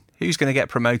promotion. Who's going to get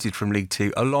promoted from League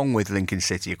Two along with Lincoln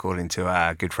City, according to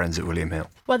our good friends at William Hill?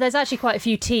 Well, there's actually quite a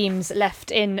few teams left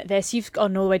in this. You've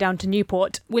gone all the way down to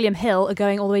Newport. William Hill are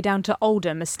going all the way down to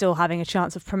Oldham, are still having a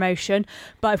chance of promotion.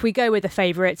 But if we go with the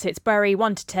favourites, it's Bury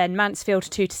 1-10, Mansfield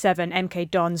 2-7, MK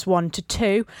Dons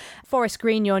 1-2. Forest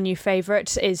Green, your new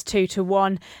favourite, is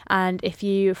 2-1. And if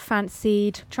you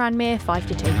fancied Tranmere,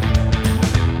 5-2.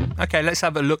 OK, let's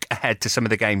have a look ahead to some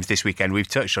of the games this weekend. We've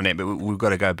touched on it, but we've got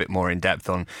to go a bit more in depth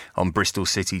on Bristol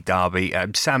City Derby.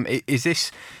 Sam, is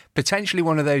this potentially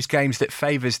one of those games that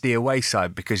favours the away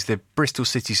side, because the Bristol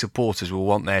City supporters will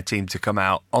want their team to come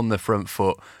out on the front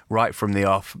foot right from the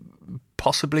off?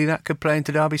 Possibly that could play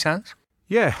into Derby's hands?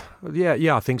 Yeah,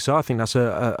 I think so. I think that's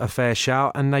a fair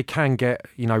shout, and they can get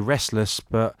restless,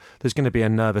 but there's going to be a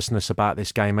nervousness about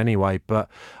this game anyway. But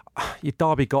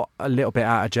Derby got a little bit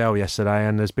out of jail yesterday,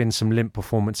 and there's been some limp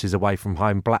performances away from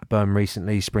home. Blackburn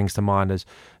recently springs to mind, as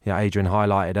Adrian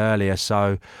highlighted earlier.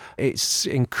 So it's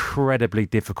incredibly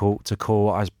difficult to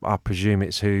call. I presume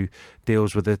it's who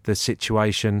deals with the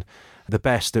situation the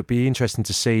best. It'd be interesting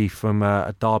to see from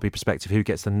a Derby perspective who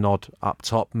gets the nod up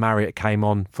top. Marriott came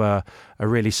on for a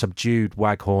really subdued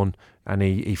Waghorn, and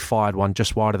he fired one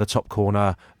just wide of the top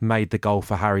corner, made the goal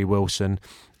for Harry Wilson,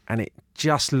 and it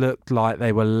just looked like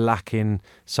they were lacking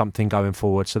something going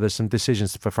forward. So there's some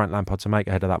decisions for Frank Lampard to make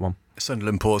ahead of that one.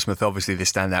 Sunderland-Portsmouth, obviously the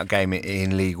standout game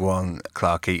in League One,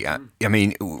 Clarkey. I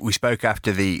mean, we spoke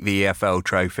after the EFL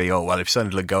trophy, oh, well, if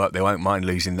Sunderland go up, they won't mind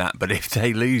losing that. But if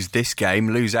they lose this game,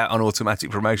 lose out on automatic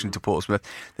promotion to Portsmouth,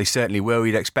 they certainly will.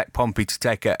 We'd expect Pompey to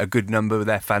take a good number with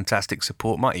their fantastic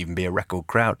support. Might even be a record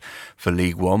crowd for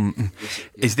League One.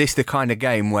 Is this the kind of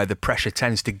game where the pressure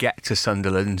tends to get to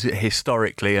Sunderland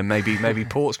historically, and maybe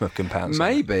Portsmouth can pounce?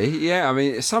 Maybe, yeah. I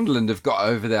mean, Sunderland have got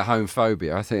over their home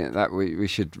phobia. I think that we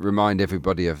should remind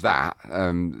everybody of that.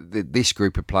 This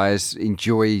group of players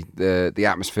enjoy the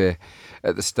atmosphere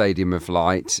at the Stadium of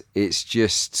Light. It's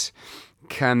just,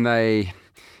 can they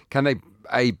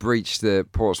breach the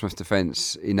Portsmouth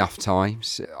defence enough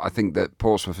times? I think that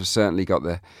Portsmouth has certainly got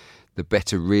the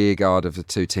better rear guard of the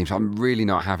two teams. I'm really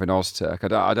not having Ozturk.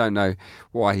 I don't know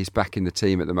why he's back in the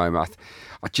team at the moment.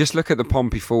 I just look at the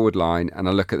Pompey forward line, and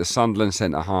I look at the Sunderland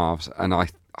centre halves, and I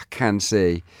can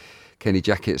see Kenny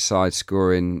Jackett's side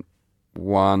scoring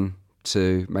 1,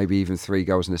 2, maybe even 3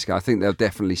 goals in this game. I think they'll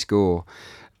definitely score.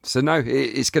 So no,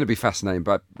 it's going to be fascinating,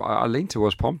 but I lean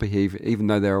towards Pompey even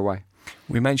though they're away.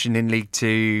 We mentioned in League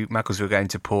Two, Macclesfield going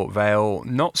to Port Vale.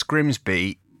 Notts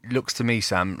Grimsby looks to me,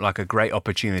 Sam, like a great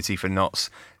opportunity for Notts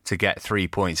to get 3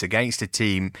 points against a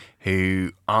team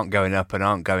who aren't going up and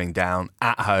aren't going down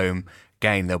at home.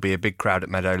 Again, there'll be a big crowd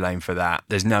at Meadow Lane for that.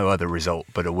 There's no other result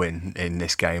but a win in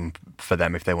this game for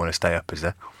them if they want to stay up, is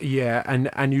there? Yeah,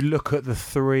 and you look at the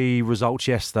 3 results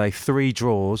yesterday, 3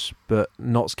 draws, but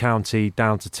Notts County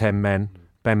down to 10 men.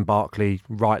 Ben Barkley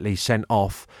rightly sent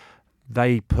off.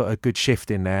 They put a good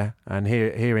shift in there, and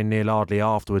hearing Neil Ardley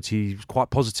afterwards, he was quite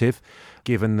positive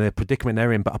given the predicament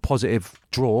they're in, but a positive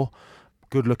draw.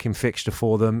 Good looking fixture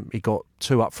for them. He got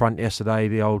 2 up front yesterday,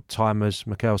 the old timers,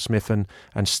 Mikael Smith and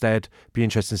Stead. Be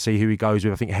interesting to see who he goes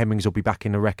with. I think Hemmings will be back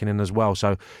in the reckoning as well.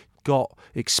 So got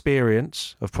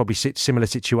experience of probably similar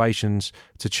situations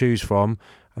to choose from,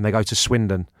 and they go to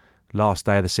Swindon last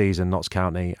day of the season, Notts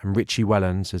County, and Richie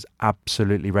Wellens has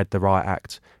absolutely read the right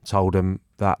act. Told them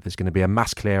that there's going to be a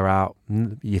mass clear out.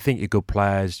 You think you're good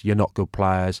players, you're not good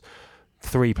players.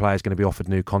 3 players going to be offered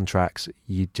new contracts.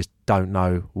 You just don't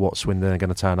know what Swindon are going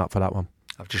to turn up for that one.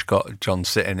 I've just got John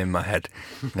sitting in my head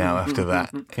now after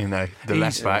that. The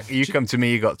left back. You come to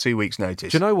me, you got 2 weeks'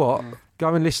 notice. Do you know what?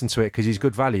 Go and listen to it because he's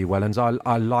good value, Wellens.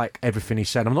 I like everything he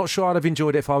said. I'm not sure I'd have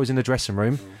enjoyed it if I was in the dressing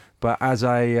room, but as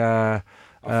a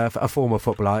former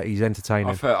footballer, he's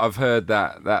entertaining. I've heard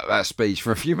that speech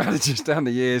from a few managers down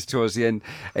the years towards the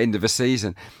end of a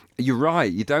season. You're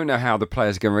right. You don't know how the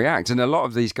players are going to react, and a lot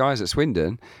of these guys at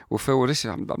Swindon will feel, well,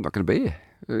 I'm not going to be here.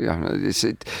 And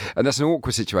that's an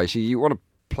awkward situation. You want to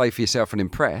play for yourself and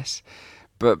impress,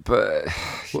 but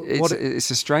it's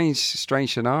a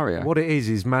strange scenario. What it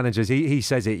is managers. He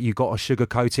says it. You've got to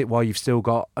sugarcoat it while you've still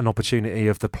got an opportunity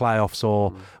of the playoffs,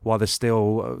 or while there's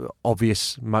still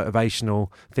obvious motivational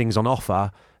things on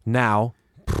offer. Now,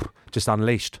 just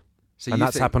unleashed. So and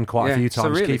that's happened quite a few times. So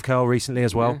really, Keith Curle recently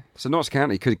as well. Yeah. So Notts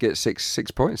County could get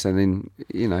six points, and then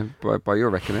by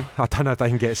your reckoning, I don't know if they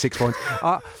can get 6 points.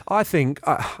 I think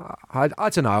I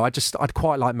don't know. I'd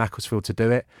quite like Macclesfield to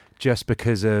do it just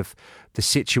because of the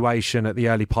situation at the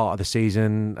early part of the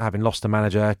season, having lost a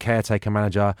manager, caretaker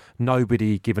manager,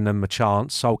 nobody giving them a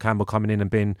chance. Sol Campbell coming in and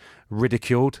being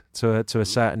ridiculed to a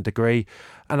certain degree,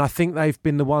 and I think they've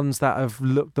been the ones that have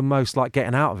looked the most like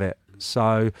getting out of it.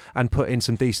 So, and put in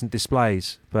some decent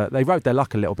displays, but they rode their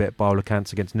luck a little bit by all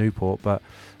accounts against Newport. But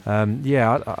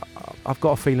I've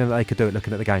got a feeling that they could do it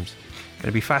looking at the games. Going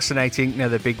to be fascinating.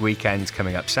 Another big weekend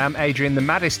coming up. Sam, Adrian, the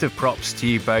maddest of props to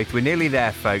you both. We're nearly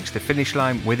there, folks. The finish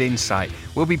line within sight.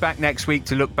 We'll be back next week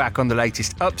to look back on the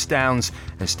latest ups, downs,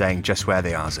 and staying just where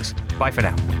they are us. Bye for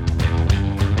now.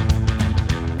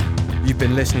 You've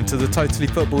been listening to the Totally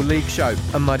Football League show,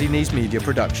 a Muddy Knees Media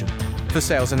production. For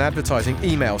sales and advertising,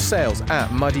 email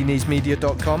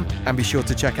sales@muddykneesmedia.com, and be sure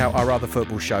to check out our other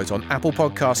football shows on Apple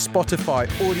Podcasts, Spotify,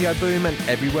 Audio Boom, and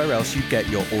everywhere else you get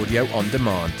your audio on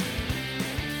demand.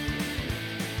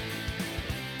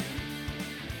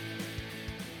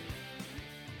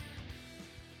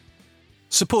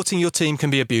 Supporting your team can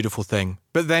be a beautiful thing,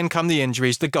 but then come the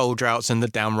injuries, the goal droughts, and the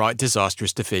downright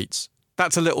disastrous defeats.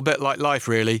 That's a little bit like life,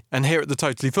 really, and here at the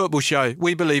Totally Football Show,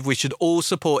 we believe we should all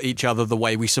support each other the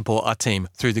way we support our team,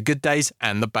 through the good days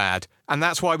and the bad. And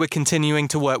that's why we're continuing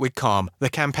to work with CALM, the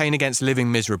Campaign Against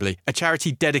Living Miserably, a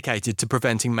charity dedicated to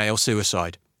preventing male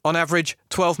suicide. On average,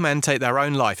 12 men take their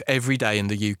own life every day in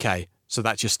the UK, so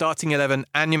that's your starting 11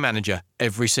 and your manager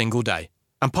every single day.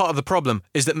 And part of the problem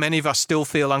is that many of us still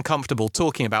feel uncomfortable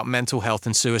talking about mental health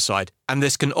and suicide, and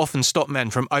this can often stop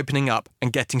men from opening up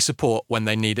and getting support when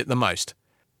they need it the most.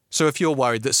 So if you're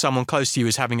worried that someone close to you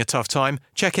is having a tough time,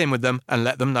 check in with them and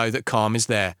let them know that CALM is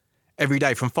there. Every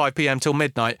day from 5 p.m. till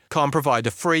midnight, CALM provide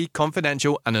a free,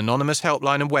 confidential and anonymous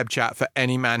helpline and web chat for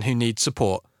any man who needs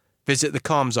support. Visit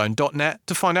thecalmzone.net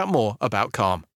to find out more about CALM.